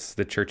me that it's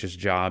the church's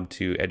job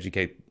to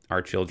educate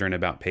our children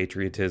about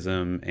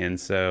patriotism. And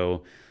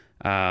so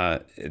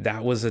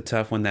that was a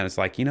tough one that it's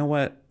like, you know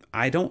what?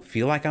 I don't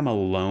feel like I'm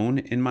alone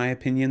in my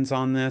opinions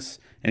on this.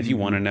 And if you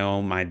want to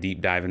know my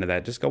deep dive into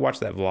that, just go watch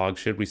that vlog.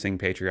 Should we sing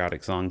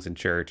patriotic songs in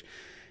church?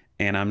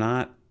 And I'm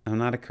not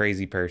a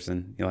crazy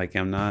person. Like,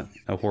 I'm not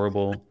a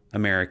horrible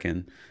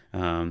American.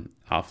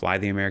 I'll fly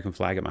the American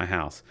flag at my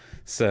house.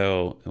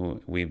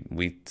 So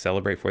we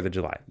celebrate 4th of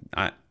July.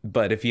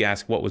 But if you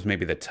ask what was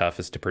maybe the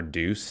toughest to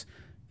produce,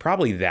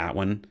 probably that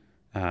one.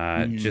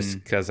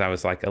 Just because I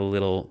was like a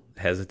little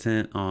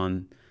hesitant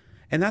on,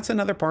 and that's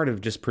another part of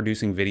just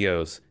producing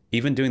videos,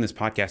 even doing this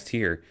podcast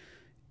here,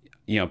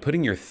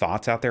 putting your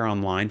thoughts out there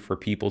online for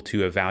people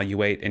to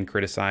evaluate and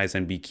criticize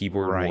and be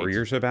keyboard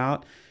warriors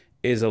about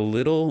is a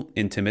little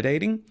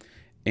intimidating.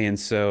 And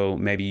so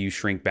maybe you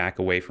shrink back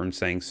away from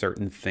saying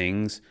certain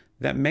things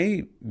that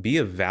may be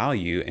of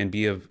value and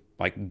be of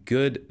like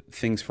good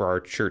things for our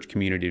church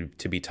community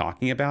to be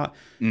talking about.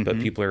 But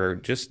people are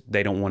just,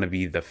 they don't want to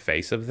be the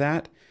face of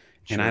that.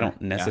 And I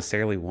don't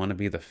necessarily want to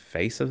be the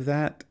face of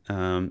that,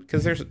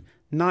 because there's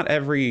not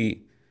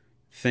every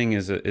thing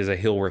is a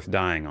hill worth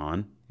dying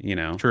on,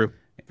 True.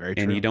 Very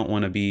true. And you don't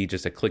want to be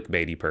just a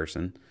clickbaity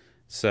person.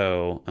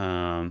 So,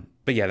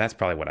 but yeah, that's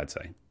probably what I'd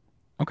say.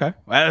 Okay.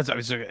 Well,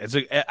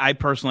 I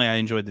personally, I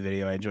enjoyed the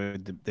video. I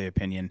enjoyed the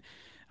opinion.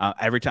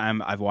 Every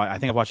time I've watched, I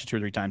think I've watched it 2 or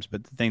 3 times,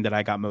 but the thing that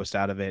I got most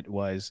out of it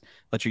was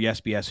let your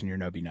yes be yes and your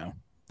no be no.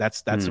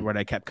 That's the word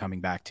I kept coming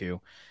back to,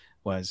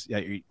 was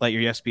let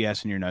your yes be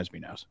yes and your no's be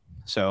no's.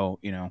 So,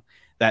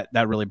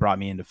 that really brought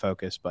me into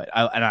focus, but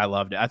I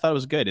loved it. I thought it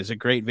was good. It's a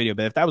great video,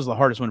 but if that was the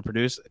hardest one to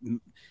produce,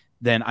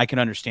 then I can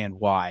understand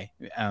why.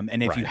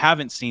 And if you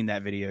haven't seen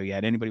that video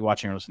yet, anybody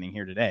watching or listening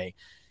here today,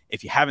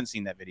 if you haven't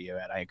seen that video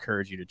yet, I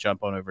encourage you to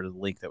jump on over to the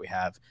link that we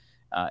have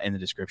in the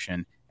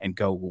description and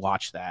go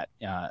watch that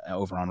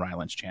over on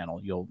Ryland's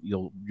channel.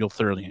 You'll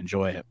thoroughly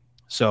enjoy it.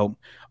 So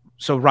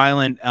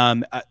Ryland,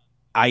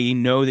 I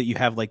know that you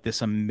have like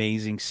this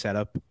amazing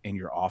setup in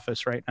your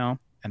office right now,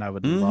 and I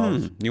would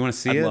love. You want to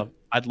see it?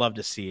 I'd love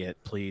to see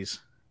it,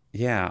 please.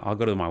 Yeah, I'll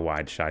go to my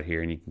wide shot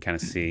here, and you can kind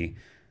of see.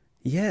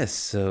 Yes,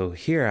 so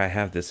here I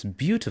have this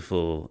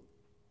beautiful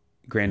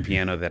grand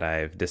piano that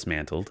I've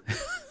dismantled,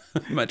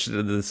 much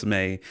to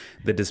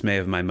the dismay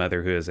of my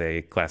mother, who is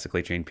a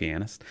classically trained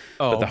pianist.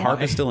 But the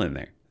harp is still in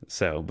there.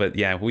 So, but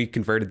yeah, we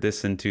converted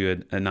this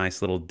into a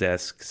nice little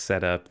desk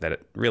setup that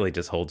it really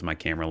just holds my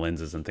camera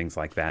lenses and things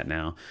like that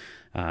now,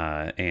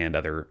 and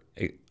other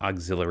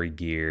auxiliary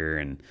gear.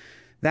 And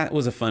that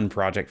was a fun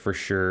project for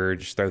sure.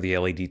 Just throw the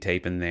LED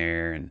tape in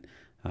there and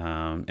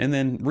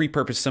then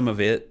repurpose some of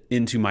it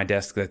into my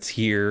desk that's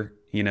here,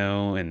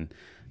 and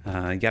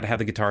you got to have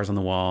the guitars on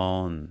the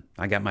wall, and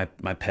I got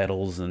my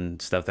pedals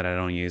and stuff that I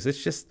don't use.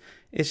 It's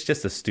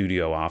just a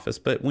studio office.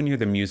 But when you're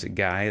the music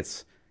guy,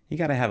 you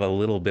got to have a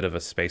little bit of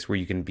a space where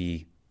you can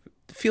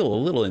feel a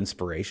little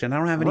inspiration. I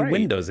don't have any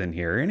windows in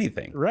here or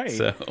anything. Right.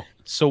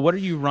 So what are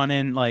you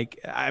running? Like,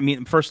 I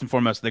mean, first and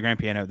foremost, the grand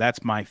piano,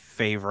 that's my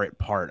favorite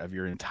part of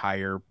your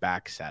entire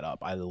back setup.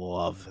 I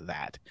love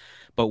that.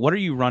 But what are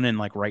you running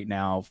like right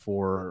now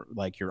for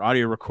like your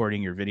audio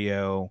recording, your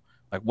video?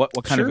 Like what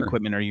kind of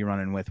equipment are you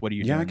running with? What are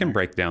you doing? Yeah, I can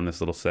break down this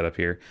little setup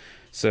here.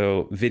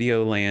 So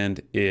Video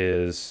Land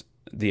is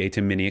the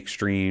ATEM Mini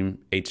Extreme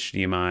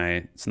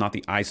HDMI. It's not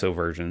the ISO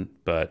version,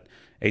 but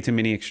ATEM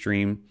Mini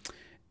Extreme.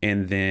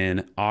 And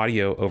then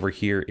audio over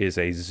here is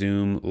a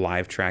Zoom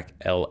Live Track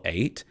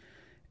L8.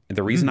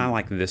 The reason I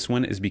like this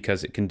one is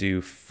because it can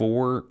do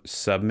 4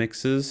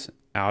 submixes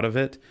out of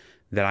it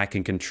that I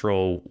can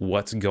control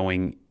what's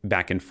going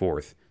back and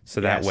forth. So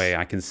that way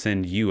I can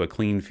send you a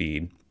clean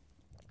feed.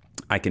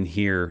 I can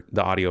hear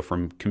the audio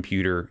from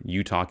computer,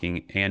 you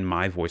talking, and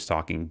my voice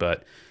talking,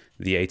 but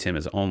the ATEM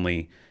is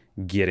only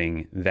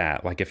getting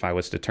that. Like if I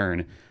was to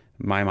turn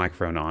my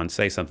microphone on,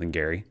 say something,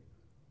 Gary.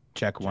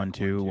 Check 1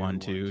 2 1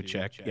 2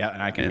 check. Yeah,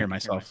 and I can hear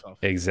myself.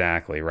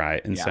 Exactly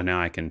right. And so now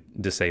I can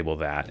disable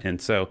that. And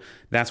so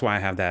that's why I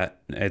have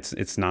that.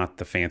 It's not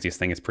the fanciest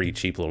thing. It's a pretty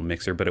cheap little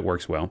mixer, but it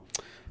works well.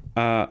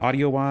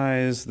 Audio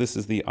wise, this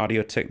is the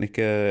Audio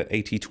Technica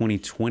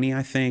AT2020.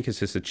 I think it's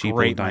just a cheap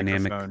little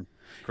dynamic.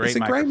 It's a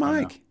great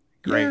mic.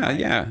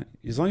 Yeah.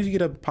 As long as you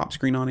get a pop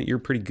screen on it, you're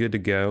pretty good to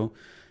go.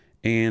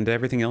 And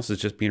everything else is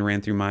just being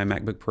ran through my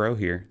MacBook Pro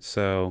here.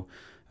 So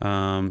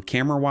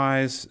camera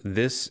wise,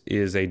 this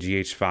is a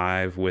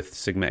GH5 with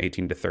Sigma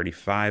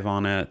 18-35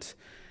 on it.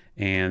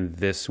 And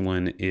this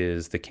one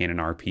is the Canon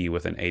RP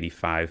with an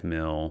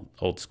 85mm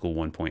old school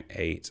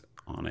 1.8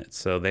 on it.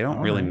 So they don't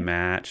really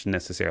match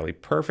necessarily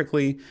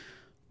perfectly,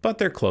 but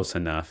they're close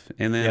enough.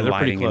 And then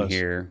lighting in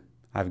here,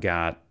 I've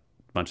got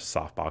a bunch of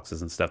soft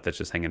boxes and stuff that's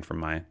just hanging from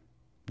my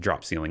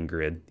drop ceiling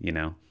grid, you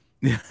know.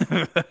 Yeah,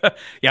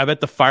 I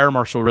bet the fire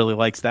marshal really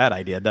likes that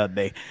idea, doesn't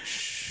they?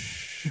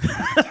 Shh.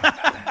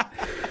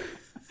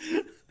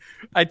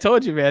 I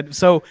told you, man.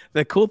 So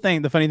the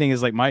funny thing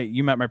is, like,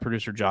 you met my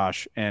producer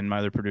Josh and my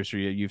other producer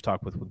you've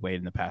talked with Wade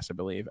in the past, I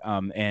believe.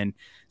 And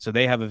so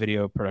they have a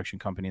video production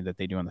company that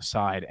they do on the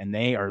side, and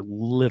they are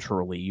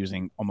literally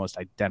using almost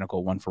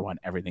identical 1-for-1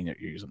 everything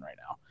that you're using right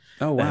now.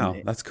 Oh wow,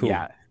 that's cool.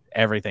 Yeah,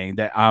 everything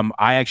that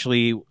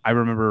I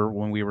remember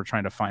when we were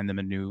trying to find them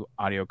a new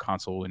audio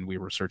console and we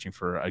were searching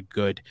for a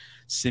good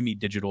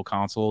semi-digital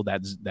console,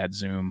 that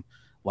Zoom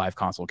Live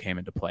console came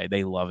into play.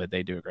 They love it.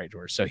 They do a great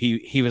job. So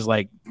he was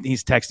like,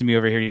 he's texting me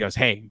over here. He goes,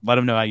 "Hey, let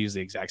him know I use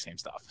the exact same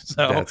stuff."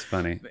 So that's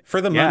funny.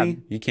 For the money,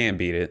 you can't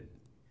beat it.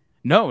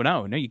 No,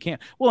 you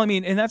can't. Well, I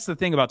mean, and that's the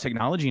thing about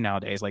technology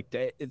nowadays. Like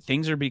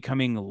things are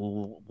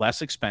becoming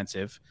less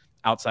expensive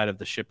outside of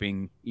the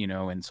shipping,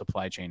 and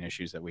supply chain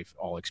issues that we've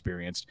all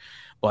experienced,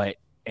 and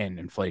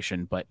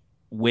inflation. But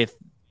with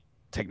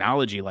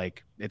technology,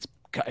 like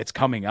it's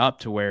coming up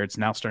to where it's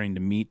now starting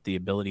to meet the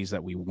abilities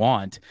that we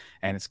want,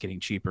 and it's getting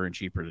cheaper and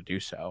cheaper to do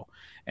so.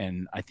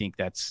 And I think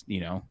that's,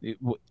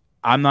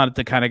 I'm not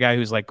the kind of guy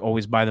who's like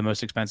always buy the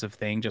most expensive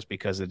thing just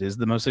because it is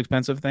the most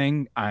expensive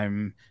thing.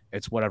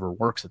 It's whatever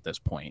works at this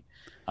point.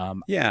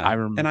 And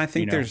I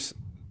think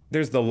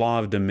there's the law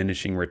of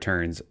diminishing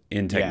returns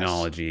in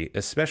technology,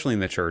 especially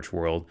in the church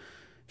world.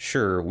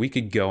 Sure, we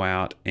could go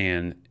out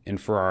and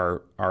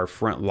for our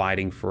front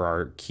lighting for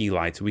our key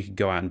lights, we could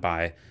go out and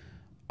buy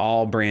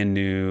all brand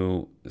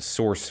new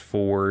source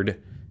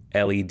forward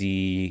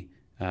LED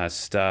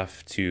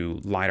stuff to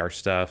light our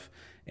stuff.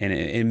 And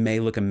it may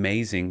look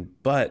amazing,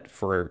 but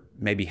for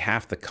maybe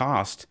half the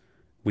cost,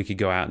 we could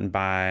go out and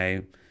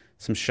buy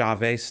some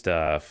Chauvet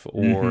stuff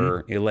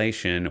or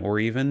Elation, or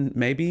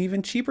maybe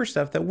even cheaper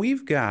stuff that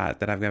we've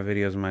got, that I've got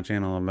videos on my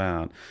channel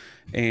about.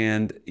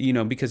 And,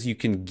 because you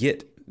can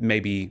get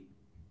maybe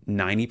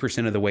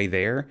 90% of the way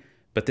there,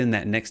 but then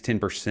that next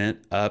 10%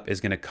 up is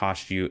going to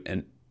cost you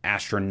an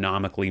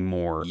astronomically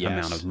more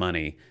amount of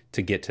money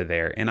to get to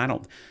there. And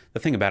the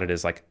thing about it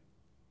is, like,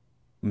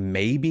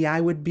 maybe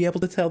I would be able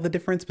to tell the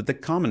difference, but the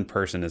common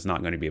person is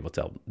not going to be able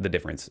to tell the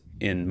difference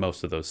in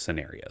most of those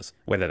scenarios,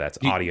 whether that's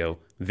audio,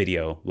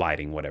 video,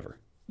 lighting, whatever.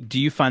 Do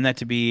you find that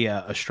to be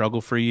a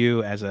struggle for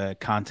you as a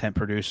content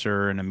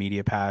producer and a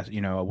media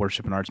a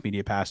worship and arts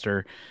media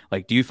pastor?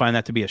 Like, do you find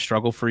that to be a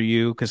struggle for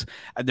you? Because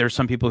there's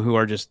some people who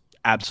are just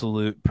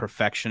absolute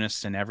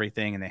perfectionists in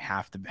everything, and they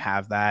have to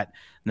have that.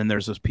 And then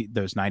there's those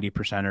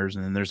 90%ers,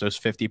 and then there's those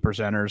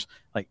 50%ers.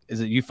 Like,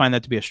 you find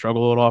that to be a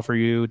struggle at all for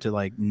you to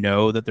like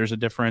know that there's a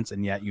difference,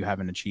 and yet you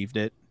haven't achieved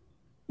it?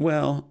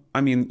 Well, I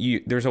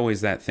mean, there's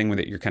always that thing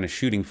that you're kind of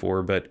shooting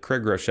for, but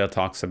Craig Rochelle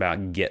talks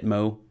about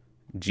Getmo.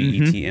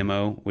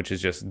 GETMO, which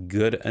is just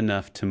good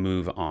enough to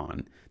move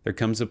on. There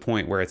comes a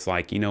point where it's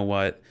like, you know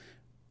what?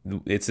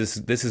 This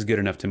is good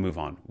enough to move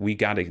on. We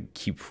got to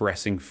keep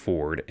pressing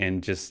forward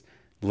and just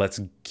let's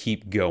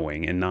keep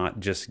going and not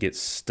just get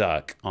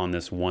stuck on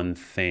this one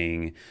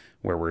thing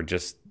where we're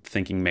just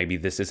thinking maybe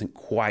this isn't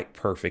quite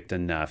perfect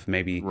enough.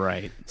 Maybe.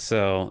 Right.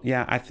 So,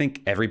 yeah, I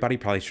think everybody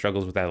probably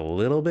struggles with that a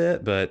little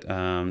bit, but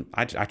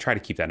I try to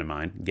keep that in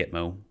mind.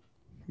 Getmo.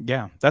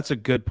 Yeah, that's a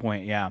good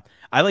point. Yeah.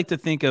 I like to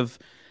think of,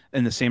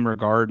 in the same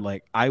regard,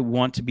 like, I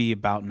want to be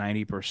about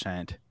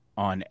 90%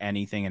 on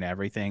anything and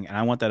everything, and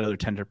I want that other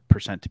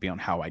 10% to be on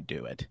how I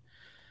do it.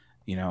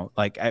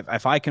 Like,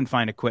 if I can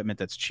find equipment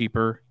that's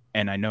cheaper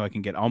and I know I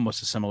can get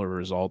almost a similar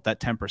result,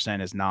 that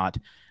 10% is not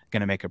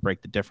going to make or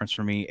break the difference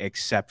for me,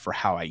 except for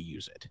how I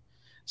use it.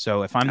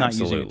 So if I'm not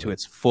using it to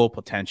its full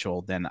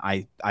potential, then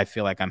I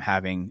feel like I'm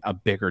having a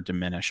bigger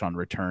diminish on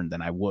return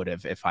than I would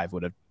have if I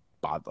would have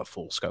the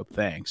full scope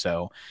thing.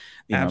 So,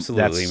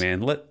 Absolutely, that's,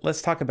 man.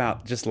 Let's talk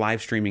about just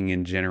live streaming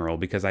in general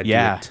because I do a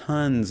yeah.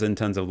 tons and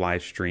tons of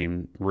live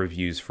stream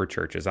reviews for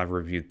churches. I've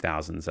reviewed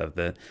thousands of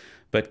the,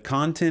 but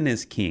content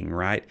is king,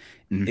 right?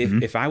 Hmm.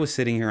 If I was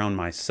sitting here on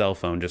my cell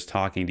phone just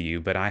talking to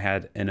you, but I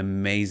had an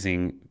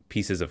amazing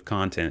pieces of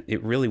content,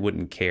 it really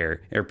wouldn't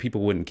care, or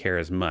people wouldn't care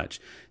as much.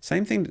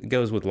 Same thing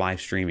goes with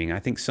live streaming. I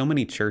think so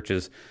many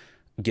churches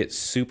get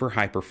super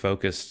hyper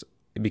focused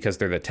because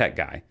they're the tech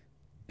guy.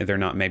 They're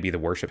not maybe the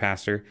worship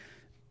pastor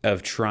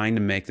of trying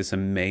to make this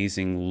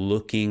amazing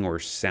looking or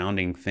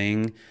sounding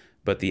thing,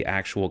 but the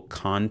actual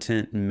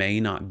content may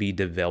not be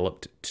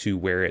developed to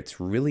where it's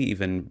really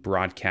even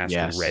broadcast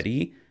Yes.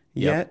 ready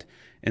Yep. yet.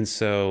 And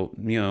so,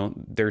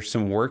 there's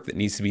some work that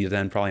needs to be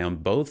done probably on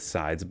both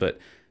sides, but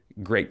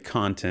great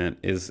content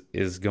is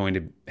going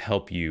to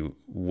help you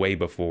way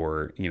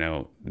before,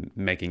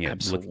 making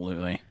it look,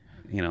 Absolutely.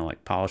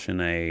 like polishing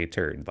a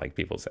turd, like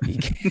people say. You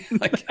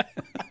can't, like,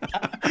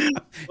 you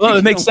Well, it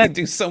can makes only sense.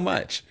 do so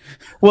much.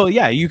 Well,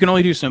 yeah, you can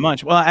only do so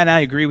much. Well, and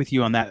I agree with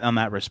you on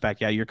that respect.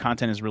 Yeah, your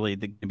content is really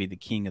going to be the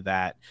king of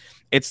that.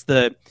 It's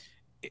the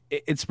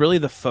it's really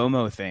the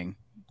FOMO thing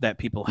that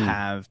people Mm,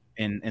 have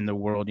in the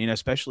world,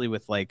 especially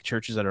with like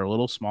churches that are a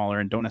little smaller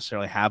and don't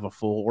necessarily have a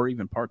full or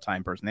even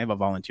part-time person. They have a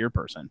volunteer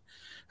person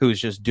who's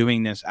just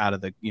doing this out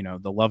of the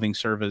loving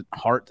servant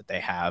heart that they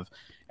have.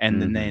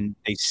 And hmm then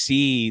they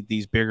see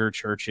these bigger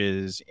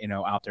churches,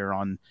 out there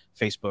on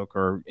Facebook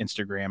or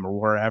Instagram or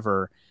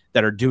wherever,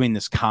 that are doing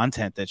this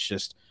content that's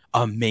just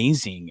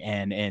amazing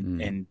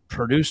mm, and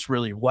produced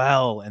really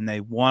well, and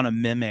they want to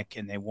mimic,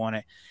 and they want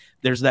to,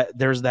 there's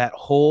that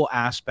whole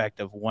aspect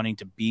of wanting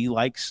to be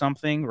like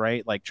something,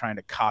 right? Like trying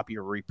to copy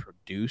or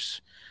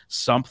reproduce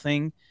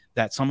something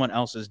that someone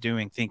else is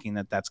doing, thinking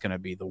that that's going to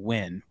be the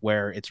win,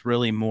 where it's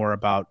really more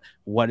about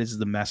what is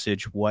the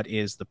message, what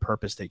is the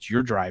purpose that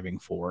you're driving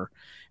for,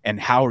 and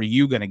how are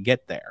you going to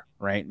get there,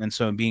 right? And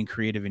so being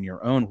creative in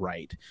your own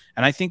right.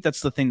 And I think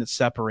that's the thing that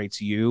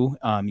separates you,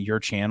 your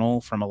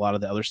channel, from a lot of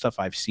the other stuff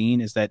I've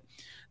seen, is that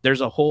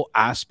there's a whole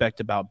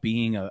aspect about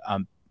being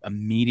a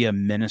media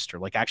minister,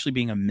 like actually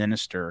being a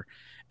minister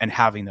and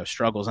having those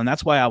struggles. And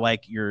that's why I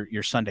like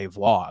your Sunday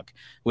vlog,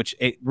 which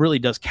it really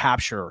does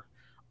capture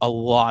a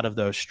lot of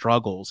those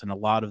struggles and a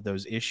lot of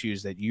those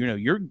issues that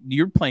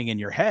you're playing in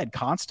your head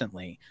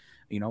constantly,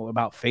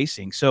 about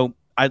facing. So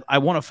I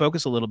want to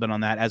focus a little bit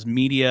on that as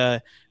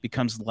media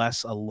becomes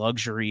less a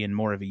luxury and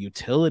more of a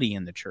utility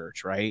in the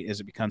church, right? As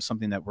it becomes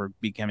something that we're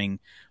becoming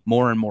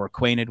more and more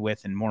acquainted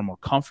with and more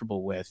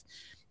comfortable with.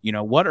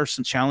 What are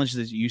some challenges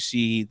that you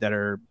see that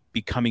are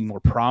becoming more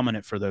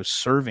prominent for those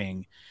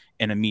serving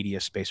in a media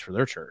space for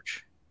their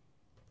church?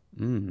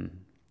 mm.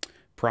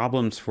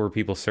 Problems for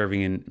people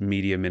serving in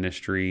media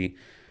ministry.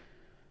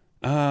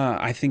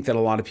 I think that a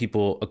lot of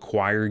people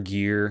acquire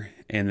gear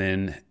and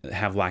then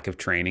have lack of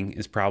training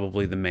is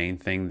probably the main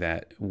thing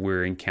that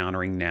we're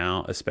encountering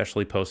now,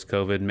 especially post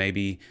COVID.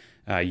 Maybe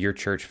your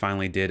church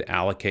finally did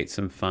allocate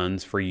some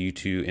funds for you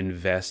to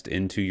invest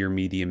into your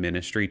media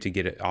ministry to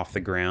get it off the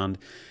ground.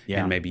 And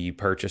Yeah. maybe you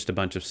purchased a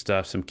bunch of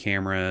stuff, some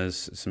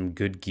cameras, some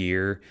good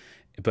gear,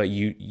 but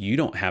you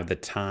don't have the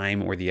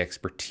time or the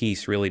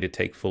expertise really to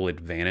take full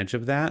advantage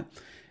of that.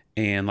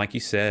 And like you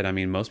said, I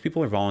mean, most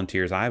people are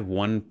volunteers. I have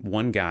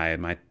one guy,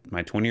 my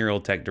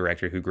 20-year-old tech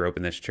director who grew up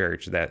in this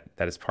church that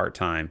is part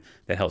time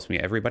that helps me.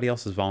 Everybody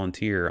else is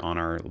volunteer on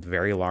our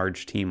very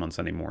large team on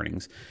Sunday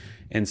mornings,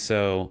 and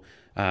so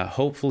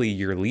hopefully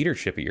your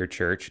leadership at your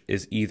church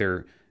is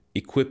either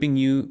equipping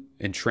you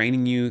and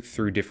training you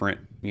through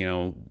different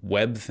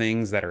web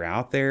things that are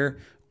out there,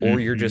 or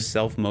you're Hmm. just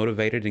self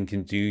motivated and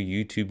can do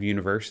YouTube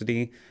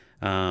University.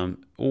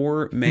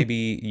 Or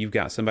maybe you've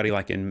got somebody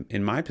like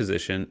in my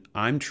position,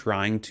 I'm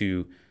trying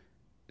to,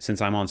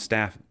 since I'm on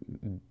staff,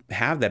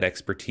 have that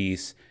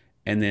expertise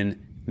and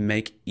then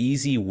make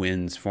easy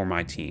wins for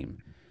my team.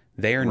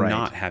 They are Right.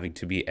 not having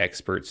to be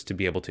experts to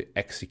be able to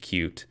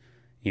execute,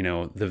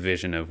 the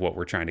vision of what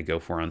we're trying to go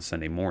for on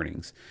Sunday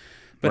mornings.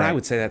 But I Right.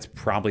 would say that's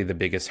probably the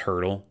biggest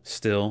hurdle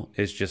still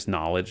is just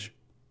knowledge.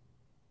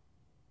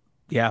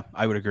 Yeah,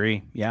 I would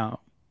agree. Yeah,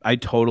 I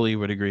totally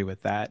would agree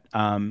with that.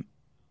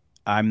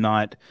 I'm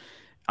not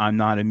I'm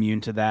not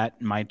immune to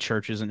that. My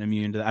church isn't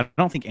immune to that. I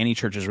don't think any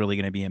church is really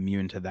going to be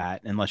immune to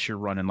that unless you're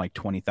running like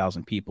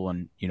 20,000 people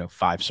and,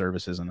 5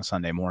 services on a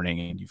Sunday morning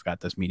and you've got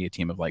this media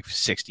team of like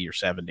 60 or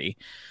 70.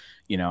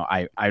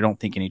 I don't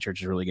think any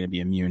church is really going to be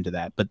immune to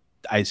that. But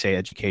I'd say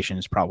education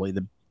is probably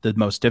the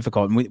most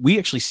difficult. And we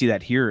actually see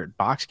that here at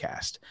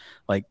Boxcast.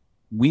 Like,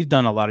 we've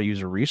done a lot of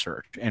user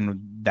research, and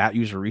that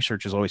user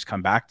research has always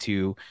come back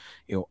to,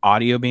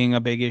 audio being a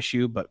big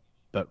issue, but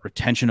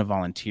retention of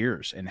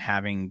volunteers and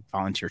having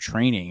volunteer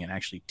training and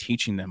actually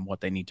teaching them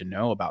what they need to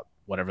know about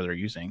whatever they're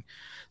using.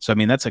 So I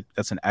mean, that's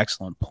an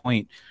excellent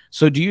point.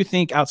 So do you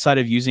think, outside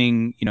of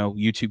using,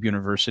 YouTube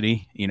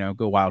University,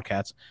 go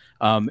Wildcats,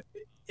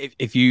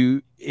 if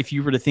you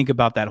were to think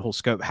about that whole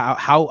scope,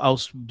 how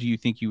else do you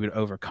think you would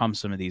overcome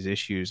some of these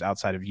issues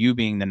outside of you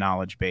being the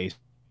knowledge base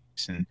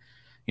and,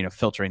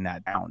 filtering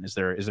that down? Is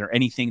there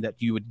anything that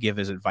you would give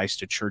as advice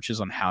to churches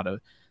on how to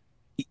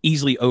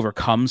easily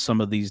overcome some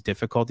of these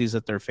difficulties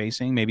that they're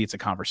facing. Maybe it's a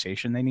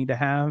conversation they need to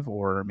have,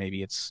 or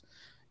maybe it's,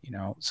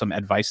 some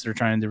advice they're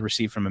trying to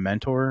receive from a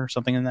mentor or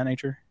something in that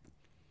nature.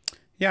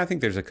 Yeah, I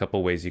think there's a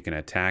couple ways you can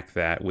attack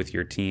that with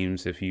your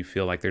teams if you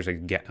feel like there's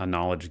a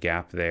knowledge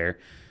gap there.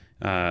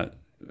 Uh,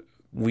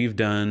 we've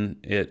done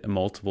it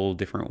multiple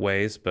different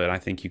ways, but I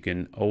think you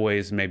can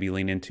always maybe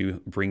lean into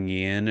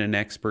bringing in an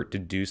expert to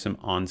do some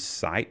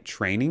on-site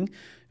training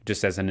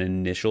just as an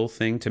initial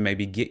thing to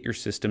maybe get your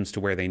systems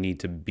to where they need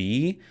to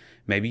be.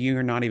 Maybe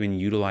you're not even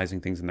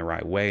utilizing things in the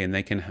right way, and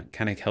they can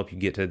kind of help you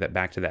get to that,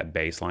 back to that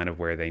baseline of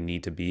where they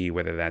need to be,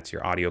 whether that's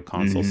your audio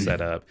console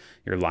setup,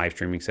 your live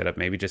streaming setup,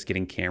 maybe just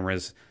getting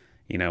cameras,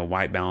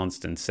 white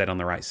balanced and set on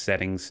the right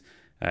settings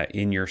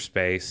in your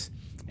space,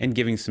 and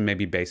giving some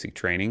maybe basic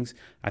trainings.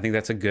 I think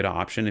that's a good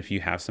option if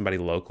you have somebody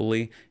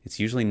locally. It's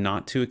usually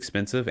not too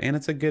expensive, and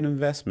it's a good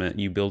investment.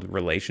 You build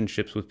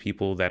relationships with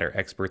people that are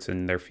experts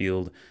in their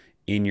field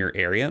in your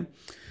area.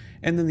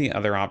 And then the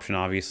other option,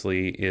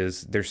 obviously,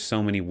 is there's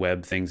so many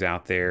web things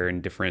out there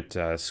and different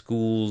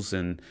schools.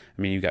 And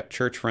I mean, you've got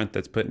Churchfront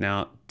that's putting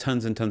out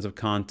tons and tons of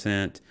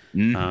content.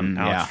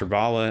 Alex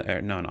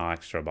Strabala, no, not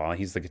Alex Strabala,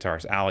 he's the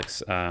guitarist.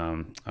 Alex,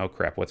 oh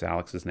crap, what's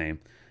Alex's name?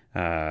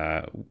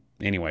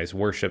 Anyways,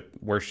 worship,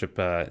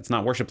 it's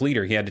not worship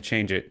leader. He had to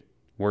change it.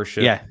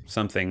 Worship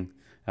something.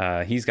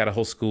 He's got a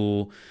whole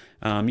school.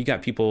 You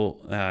got people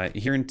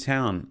here in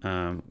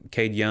town,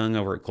 Cade Young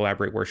over at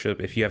Collaborate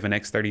Worship. If you have an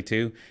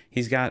X32,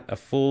 he's got a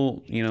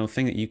full,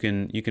 thing that you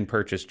can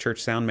purchase.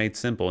 Church Sound Made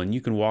Simple, and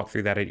you can walk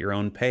through that at your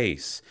own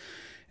pace.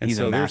 And he's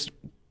so a master.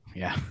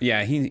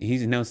 Yeah,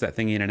 he knows that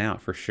thing in and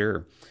out for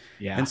sure.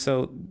 Yeah, and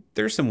so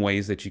there's some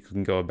ways that you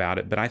can go about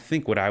it. But I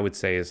think what I would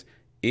say is,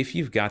 if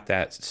you've got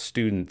that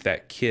student,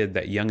 that kid,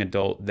 that young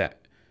adult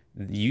that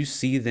you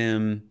see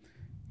them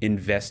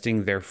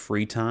investing their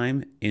free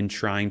time in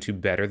trying to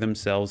better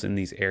themselves in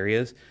these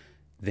areas,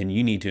 then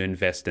you need to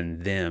invest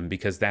in them,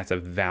 because that's a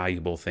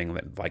valuable thing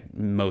that, like,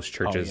 most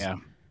churches,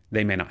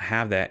 they may not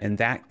have that. And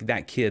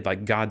that kid,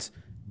 like, God's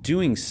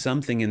doing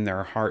something in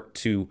their heart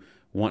to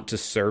want to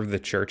serve the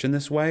church in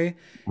this way.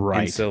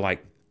 Right. And so,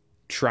 like,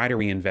 try to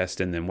reinvest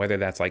in them, whether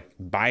that's like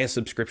buy a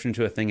subscription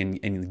to a thing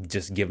and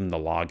just give them the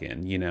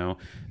login,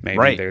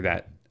 maybe they're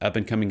that up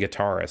and coming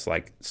guitarist,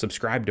 like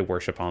subscribe to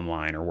Worship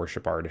Online or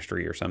Worship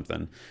Artistry or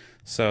something.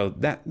 So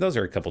those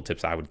are a couple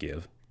tips I would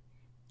give.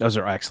 Those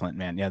are excellent,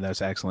 man. Yeah,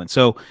 that's excellent.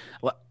 So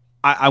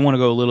I want to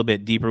go a little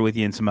bit deeper with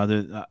you in some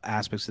other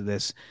aspects of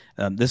this.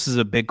 This is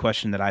a big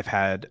question that I've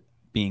had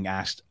being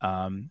asked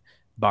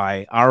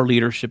by our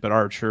leadership at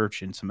our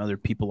church and some other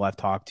people I've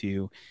talked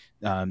to.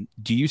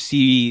 Do you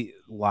see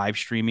live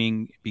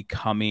streaming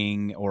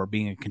becoming or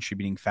being a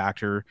contributing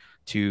factor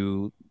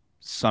to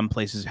some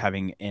places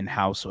having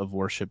in-house of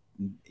worship,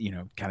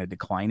 kind of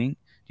declining? Do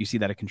you see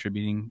that a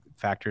contributing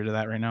factor to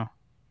that right now?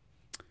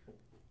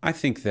 I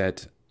think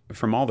that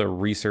from all the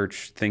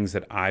research things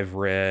that I've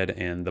read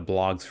and the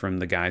blogs from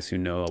the guys who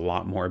know a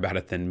lot more about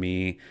it than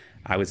me,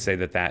 I would say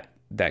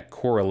that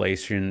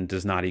correlation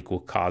does not equal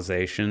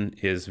causation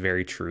is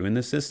very true in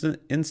this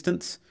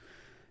instance.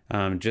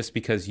 Just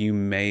because you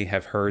may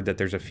have heard that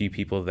there's a few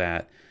people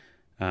that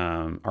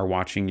are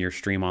watching your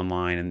stream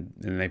online and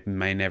they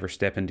may never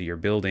step into your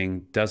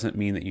building doesn't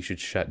mean that you should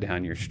shut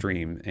down your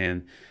stream.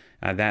 And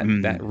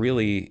that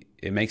really,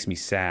 it makes me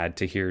sad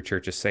to hear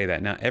churches say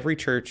that. Now, every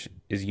church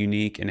is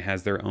unique and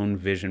has their own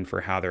vision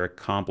for how they're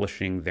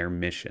accomplishing their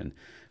mission.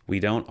 We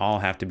don't all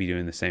have to be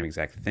doing the same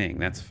exact thing.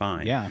 That's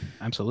fine. Yeah,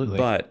 absolutely.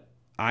 But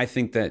I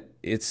think that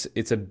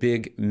it's a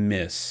big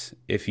miss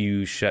if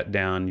you shut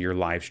down your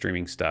live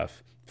streaming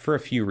stuff for a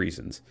few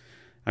reasons.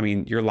 I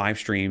mean, your live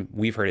stream,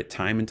 we've heard it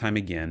time and time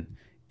again.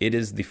 It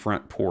is the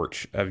front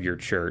porch of your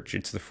church.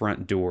 It's the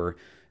front door.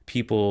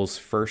 People's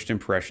first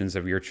impressions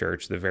of your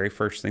church, the very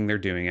first thing they're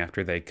doing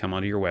after they come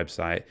onto your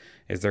website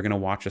is they're going to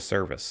watch a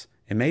service.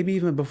 And maybe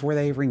even before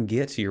they even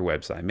get to your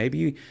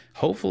website,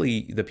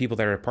 hopefully the people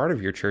that are a part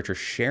of your church are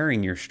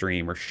sharing your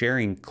stream or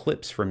sharing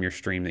clips from your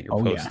stream that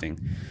you're posting.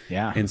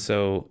 Yeah. And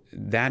so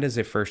that is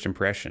a first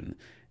impression.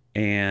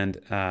 And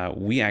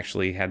we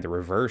actually had the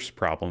reverse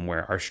problem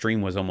where our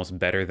stream was almost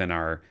better than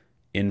our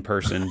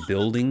in-person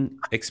building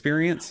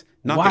experience.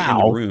 Not in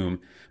the room,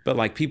 but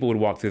like people would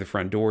walk through the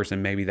front doors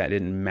and maybe that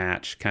didn't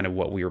match kind of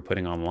what we were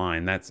putting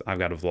online. I've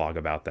got a vlog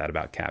about that,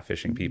 about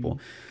catfishing people.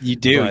 You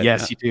do.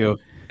 Yes, you do.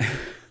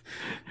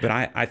 But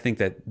I think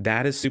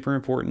that is super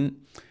important.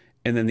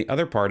 And then the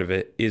other part of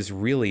it is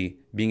really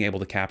being able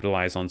to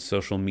capitalize on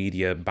social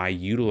media by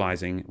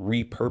utilizing,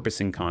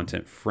 repurposing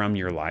content from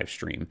your live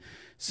stream.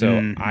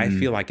 So I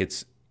feel like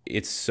it's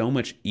so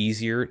much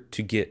easier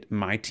to get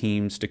my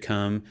teams to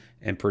come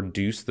and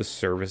produce the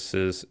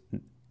services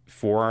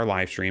for our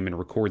live stream and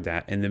record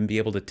that, and then be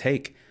able to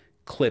take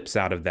clips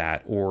out of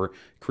that or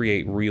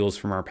create reels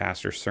from our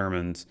pastor's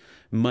sermons,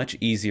 much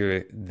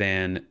easier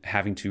than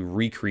having to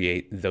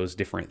recreate those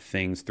different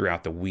things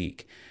throughout the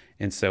week.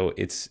 And so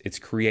it's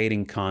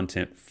creating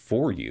content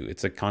for you.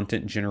 It's a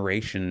content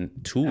generation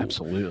tool.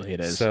 Absolutely, it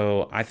is.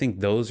 So I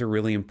think those are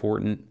really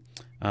important.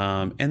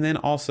 And then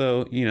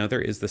also,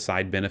 there is the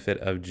side benefit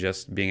of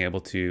just being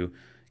able to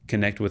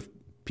connect with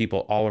people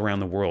all around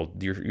the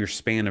world. Your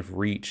span of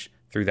reach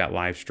through that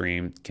live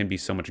stream can be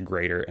so much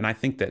greater. And I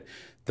think that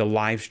the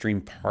live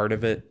stream part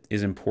of it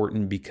is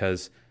important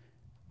because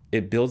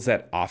it builds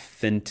that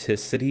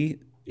authenticity.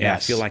 And I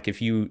feel Yes. like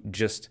if you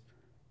just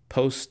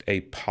post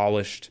a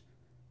polished,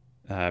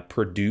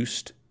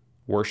 produced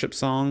worship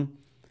song,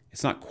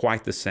 it's not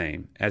quite the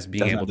same as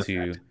being Doesn't able have the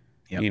to, effect.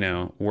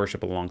 Yep.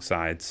 worship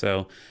alongside.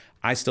 So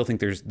I still think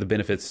there's the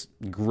benefits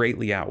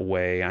greatly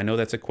outweigh. I know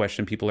that's a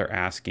question people are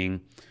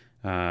asking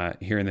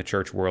here in the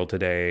church world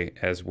today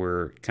as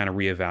we're kind of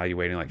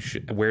reevaluating, like,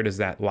 where does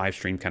that live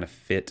stream kind of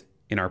fit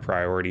in our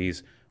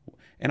priorities?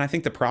 And I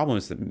think the problem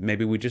is that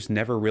maybe we just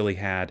never really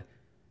had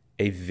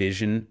a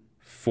vision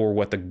for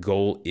what the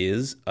goal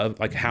is of,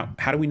 like,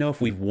 how do we know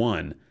if we've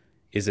won?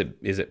 Is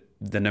it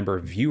the number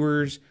of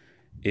viewers?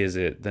 Is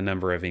it the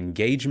number of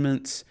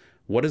engagements?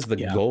 What is the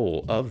Yeah.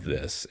 goal of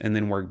this? And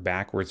then work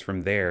backwards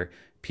from there.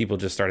 People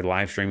just started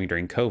live streaming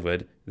during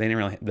COVID. They didn't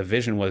really, the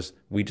vision was,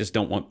 we just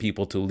don't want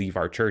people to leave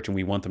our church and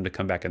we want them to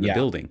come back in the Yeah.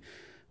 building.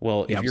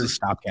 Well, Yeah. if It was a you're,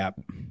 stopgap.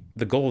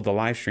 the goal of the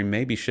live stream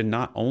maybe should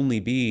not only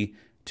be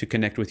to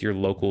connect with your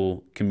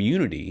local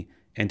community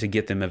and to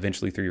get them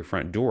eventually through your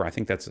front door. I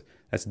think that's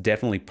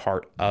definitely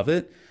part of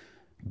it.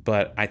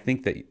 But I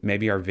think that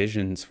maybe our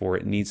visions for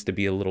it needs to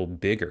be a little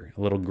bigger,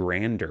 a little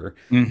grander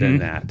than Mm-hmm.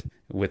 that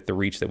with the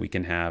reach that we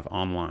can have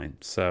online.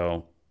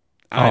 So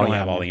I Oh don't yeah,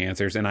 have all man. the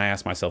answers. And I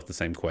ask myself the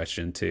same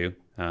question too.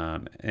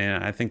 And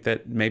I think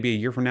that maybe a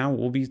year from now,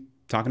 we'll be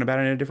talking about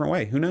it in a different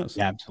way. Who knows?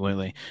 Yeah,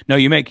 absolutely. No,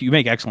 you make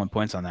excellent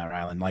points on that,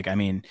 Ryland. Like, I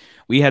mean,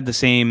 we had the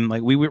same,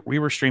 like, we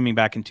were streaming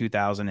back in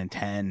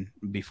 2010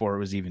 before it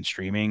was even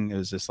streaming. It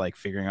was just like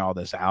figuring all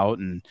this out,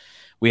 and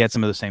we had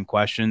some of the same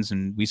questions,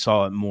 and we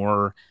saw it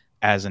more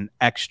as an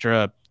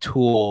extra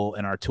tool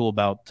in our tool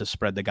belt to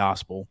spread the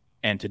gospel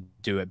and to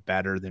do it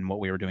better than what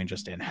we were doing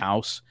just in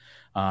house.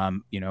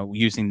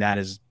 Using that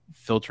as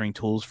filtering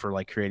tools for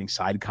like creating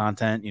side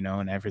content,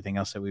 and everything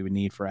else that we would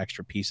need for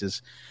extra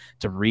pieces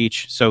to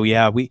reach. So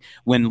yeah,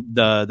 when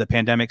the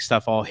pandemic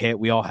stuff all hit,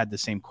 we all had the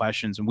same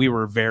questions, and we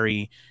were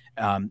very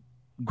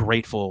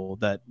grateful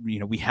that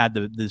we had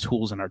the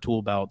tools in our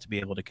tool belt to be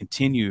able to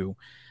continue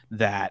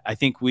that. I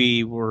think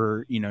we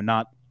were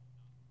not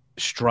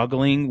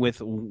struggling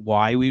with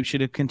why we should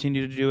have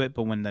continued to do it,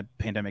 but when the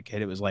pandemic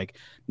hit, it was like,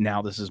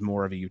 now this is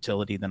more of a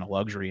utility than a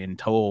luxury in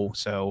tow,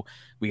 so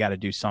we got to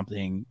do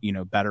something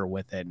better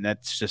with it, and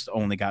that's just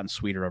only gotten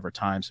sweeter over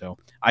time. So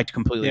I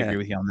completely Yeah. agree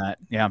with you on that.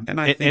 Yeah, And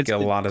I think it's a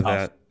lot of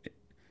tough. that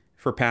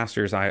for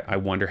pastors, I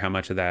wonder how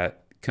much of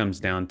that comes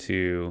down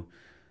to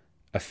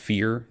a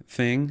fear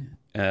thing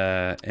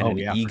and Oh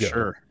yeah, for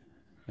sure.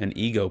 an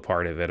ego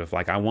part of it of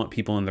like, I want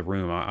people in the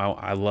room.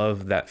 I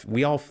love that.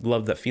 We all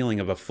love that feeling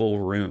of a full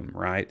room,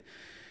 right?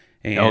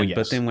 Oh But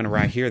yes. then whenever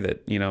I hear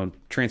that,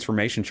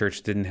 Transformation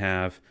Church didn't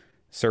have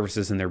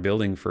services in their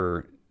building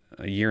for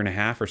a year and a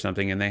half or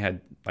something, and they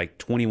had like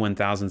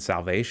 21,000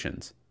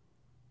 salvations,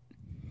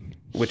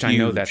 which I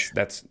know Huge.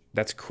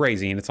 that's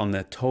crazy, and it's on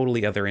the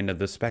totally other end of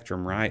the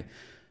spectrum, right?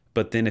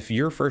 But then if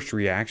your first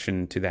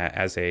reaction to that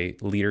as a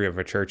leader of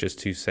a church is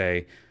to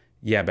say,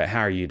 yeah, but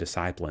how are you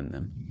discipling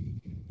them?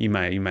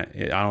 I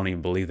don't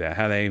even believe that.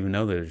 How do they even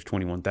know that there's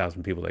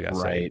 21,000 people that got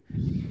saved?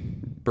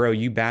 Right. Bro,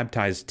 you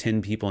baptized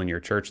 10 people in your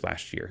church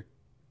last year.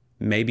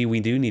 Maybe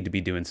we do need to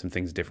be doing some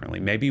things differently.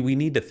 Maybe we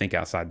need to think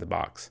outside the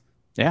box.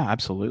 Yeah,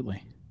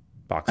 absolutely.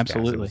 Box cast. It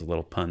was Absolutely. a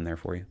little pun there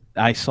for you.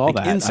 I saw Think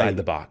that. inside I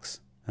the box.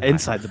 I don't know.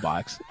 Inside the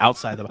box,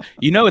 outside the box.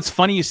 It's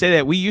funny you say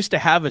that. We used to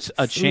have a Through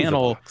the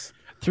channel box.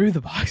 through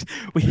the box.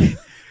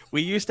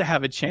 We used to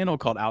have a channel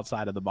called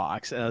Outside of the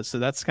Box. So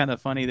that's kind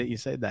of funny that you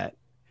said that.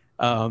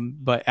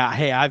 But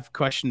hey, I've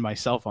questioned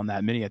myself on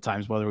that many a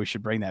times whether we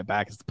should bring that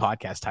back as the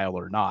podcast title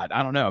or not.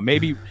 I don't know.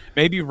 Maybe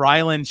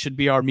Ryland should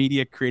be our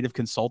media creative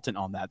consultant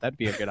on that. That'd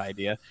be a good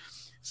idea.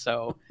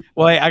 So,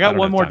 well, hey, I I got don't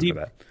one have more time for deep.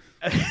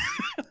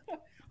 that.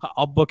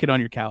 I'll book it on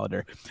your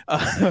calendar.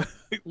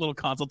 Little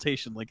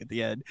consultation link at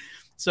the end.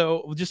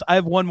 So I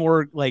have one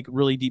more like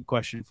really deep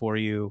question for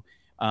you.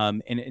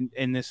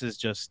 And this is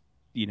just,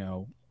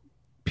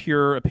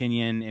 pure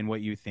opinion and what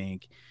you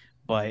think,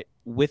 but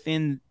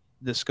within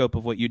the scope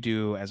of what you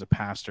do as a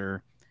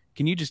pastor,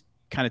 can you just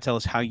kind of tell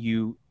us how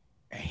you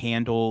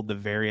handle the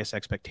various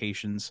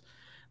expectations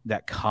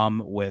that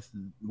come with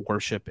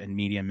worship and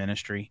media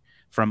ministry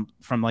from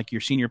like your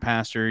senior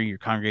pastor, your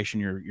congregation,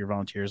 your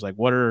volunteers? Like,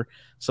 what are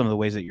some of the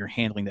ways that you're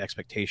handling the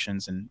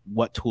expectations, and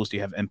what tools do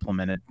you have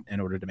implemented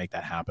in order to make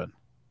that happen?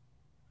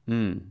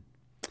 Hmm.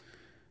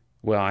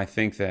 Well, I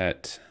think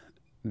that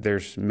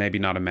there's maybe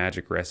not a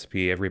magic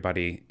recipe.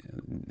 Everybody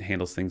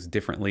handles things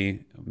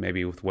differently,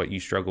 maybe with what you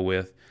struggle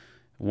with.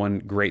 One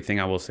great thing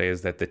I will say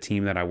is that the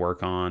team that I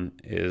work on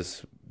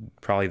is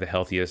probably the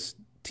healthiest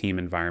team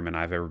environment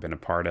I've ever been a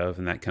part of,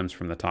 and that comes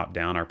from the top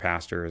down. Our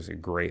pastor is a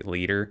great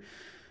leader.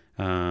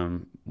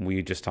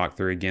 We just talked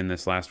through again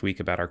this last week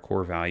about our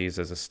core values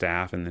as a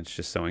staff, and it's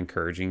just so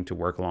encouraging to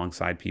work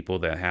alongside people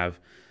that have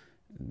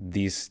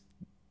these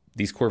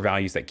these core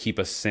values that keep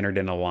us centered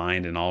and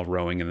aligned and all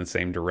rowing in the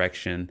same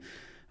direction.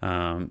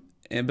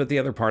 But the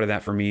other part of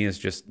that for me is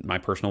just my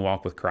personal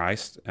walk with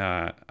Christ.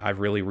 I've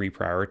really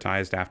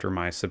reprioritized after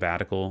my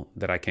sabbatical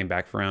that I came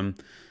back from,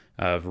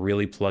 of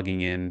really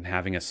plugging in,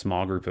 having a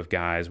small group of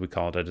guys. We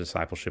call it a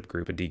discipleship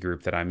group, a D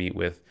group that I meet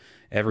with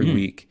every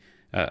week,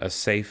 a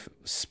safe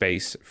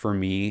space for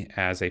me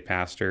as a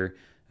pastor.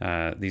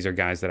 These are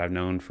guys that I've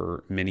known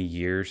for many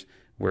years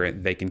where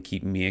they can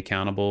keep me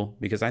accountable,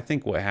 because I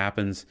think what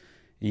happens,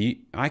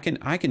 I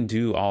can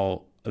do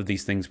all of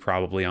these things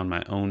probably on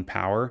my own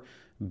power,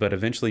 but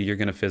eventually you're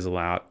going to fizzle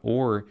out,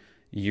 or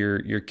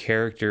your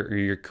character or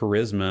your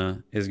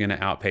charisma is going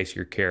to outpace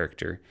your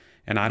character.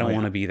 And I don't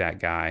want to be that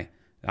guy.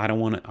 I don't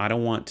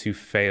want to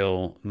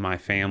fail my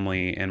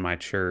family and my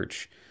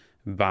church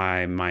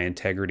by my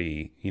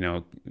integrity,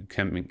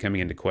 coming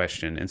into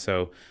question. And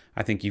so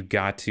I think you've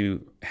got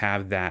to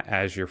have that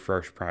as your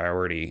first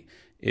priority,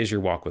 is your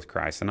walk with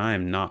Christ. And I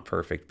am not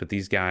perfect, but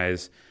these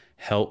guys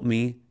help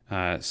me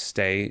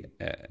stay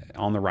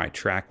on the right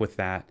track with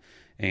that.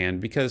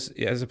 And because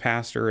as a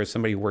pastor, as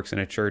somebody who works in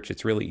a church,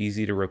 it's really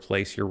easy to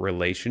replace your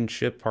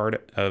relationship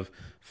part of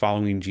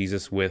following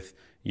Jesus with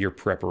your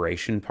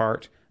preparation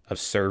part of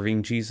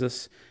serving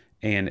Jesus.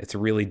 And it's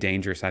really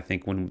dangerous, I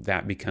think, when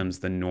that becomes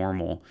the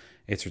normal.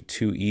 It's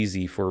too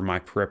easy for my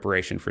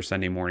preparation for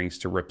Sunday mornings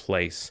to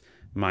replace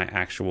my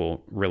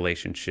actual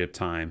relationship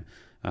time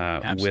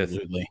with,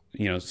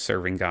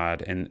 serving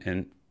God.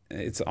 And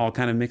it's all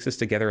kind of mixes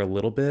together a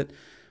little bit,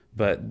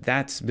 but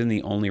that's been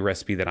the only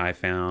recipe that I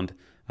found.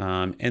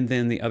 And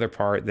then the other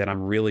part that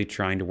I'm really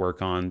trying to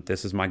work on,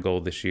 this is my goal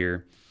this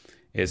year,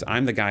 is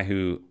I'm the guy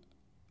who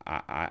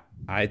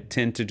I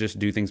tend to just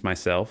do things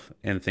myself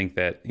and think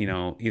that,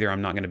 either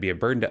I'm not going to be a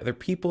burden to other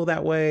people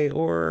that way,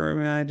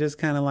 or I just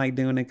kind of like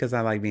doing it because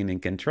I like being in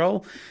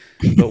control.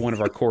 But one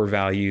of our core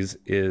values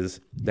is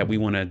that we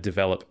want to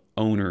develop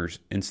owners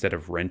instead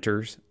of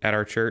renters at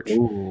our church.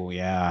 Oh,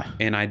 yeah.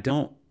 And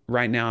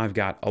right now I've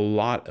got a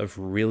lot of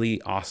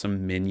really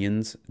awesome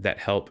minions that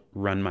help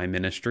run my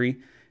ministry,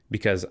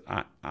 because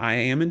I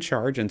am in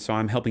charge, and so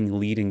I'm helping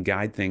lead and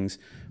guide things,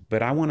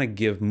 but I want to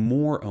give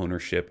more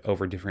ownership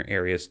over different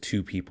areas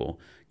to people,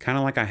 kind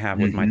of like I have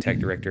with my tech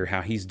director,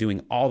 how he's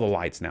doing all the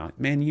lights now.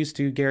 Man, used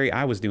to, Gary,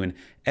 I was doing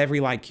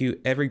every light cue,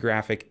 every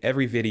graphic,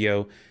 every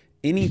video,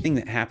 anything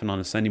that happened on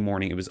a Sunday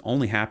morning, it was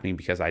only happening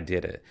because I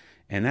did it.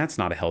 And that's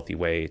not a healthy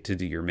way to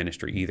do your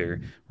ministry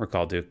either. We're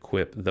called to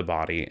equip the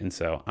body. And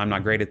so I'm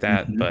not great at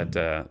that, but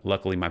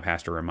luckily my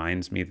pastor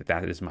reminds me that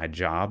that is my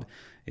job,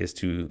 is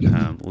to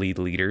lead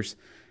leaders.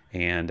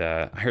 And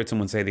I heard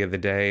someone say the other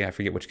day, I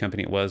forget which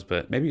company it was,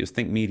 but maybe it was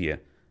Think Media.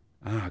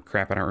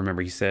 Crap, I don't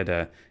remember. He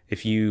said,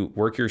 if you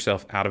work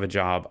yourself out of a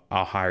job,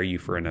 I'll hire you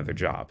for another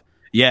job.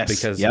 Yes.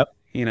 Because,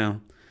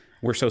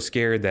 we're so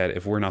scared that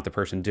if we're not the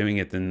person doing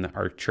it, then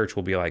our church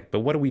will be like, but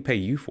what do we pay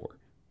you for?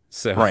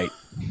 So right.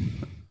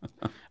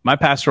 My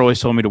pastor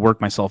always told me to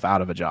work myself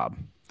out of a job.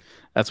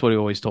 That's what he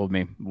always told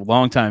me a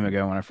long time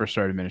ago when I first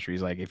started ministry.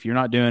 He's like, if you're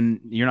not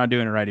doing it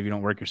right if you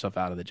don't work yourself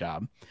out of the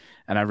job.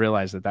 And I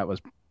realized that was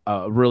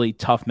a really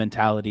tough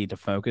mentality to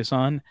focus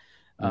on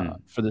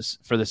for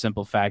the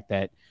simple fact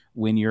that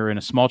when you're in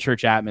a small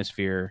church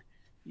atmosphere,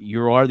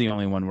 you are the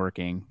only one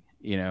working,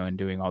 and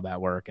doing all that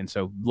work. And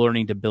so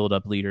learning to build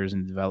up leaders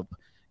and develop,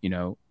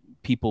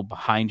 people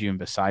behind you and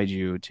beside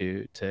you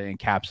to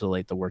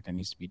encapsulate the work that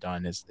needs to be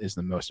done is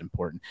the most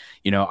important.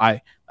 I'm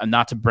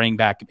not to bring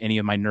back any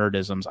of my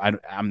nerdisms.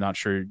 I'm not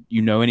sure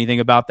anything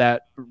about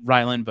that,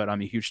 Ryland, but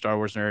I'm a huge Star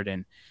Wars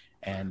nerd,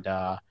 and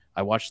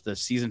I watched the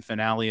season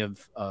finale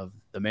of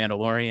The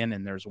Mandalorian,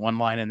 and there's one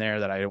line in there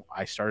that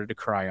I started to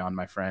cry on,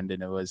 my friend,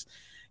 and it was,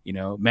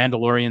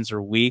 Mandalorians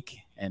are weak,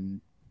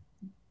 and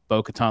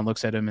Bo-Katan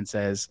looks at him and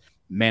says,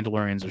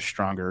 Mandalorians are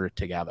stronger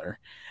together.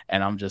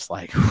 And I'm just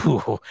like,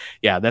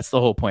 yeah, that's the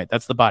whole point.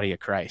 That's the body of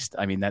Christ.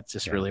 I mean, that's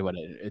just really what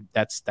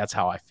that's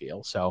how I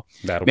feel. So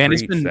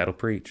that'll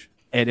preach.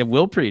 And it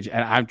will preach.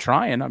 And I'm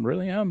trying, I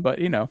really am, but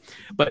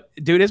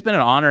dude, it's been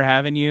an honor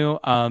having you.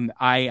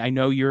 I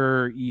know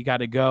you got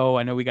to go.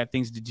 I know we got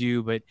things to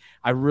do, but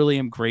I really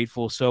am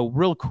grateful. So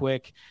real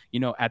quick,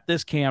 at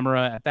this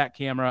camera, at that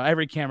camera,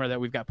 every camera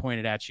that we've got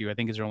pointed at you, I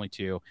think there only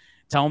two.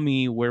 Tell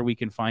me where we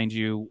can find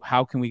you.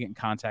 How can we get in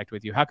contact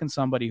with you? How can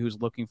somebody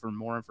who's looking for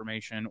more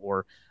information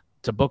or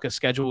to book a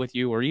schedule with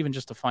you, or even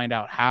just to find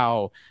out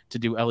how to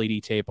do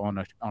LED tape on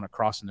a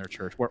cross in their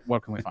church, where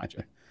can we find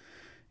you?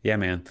 Yeah,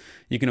 man.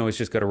 You can always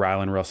just go to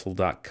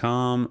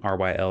rylandrussell.com,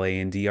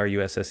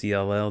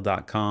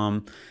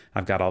 RYLANDRUSSELL.com.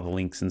 I've got all the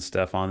links and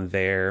stuff on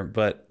there,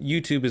 but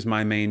YouTube is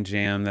my main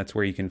jam. That's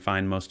where you can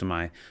find most of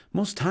my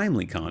most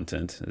timely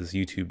content, is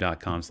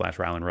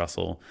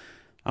youtube.com/RylandRussell.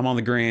 I'm on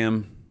the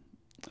gram.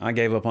 I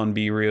gave up on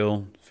Be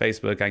Real.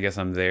 Facebook, I guess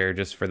I'm there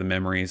just for the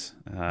memories.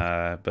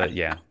 But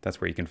yeah, that's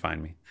where you can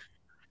find me.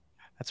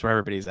 That's where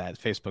everybody's at.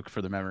 Facebook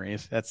for the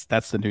memories. That's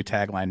the new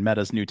tagline.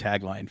 Meta's new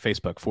tagline.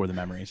 Facebook for the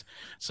memories.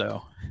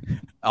 So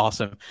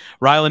awesome.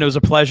 Ryland, it was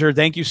a pleasure.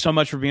 Thank you so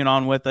much for being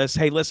on with us.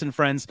 Hey, listen,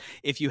 friends,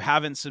 if you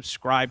haven't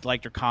subscribed,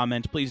 liked, or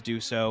comment, please do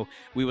so.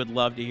 We would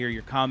love to hear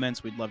your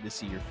comments. We'd love to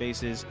see your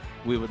faces.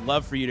 We would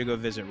love for you to go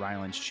visit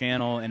Ryland's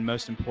channel. And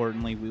most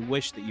importantly, we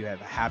wish that you have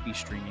happy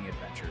streaming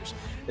adventures.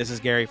 This is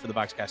Gary for the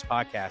Boxcast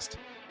Podcast.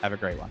 Have a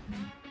great one.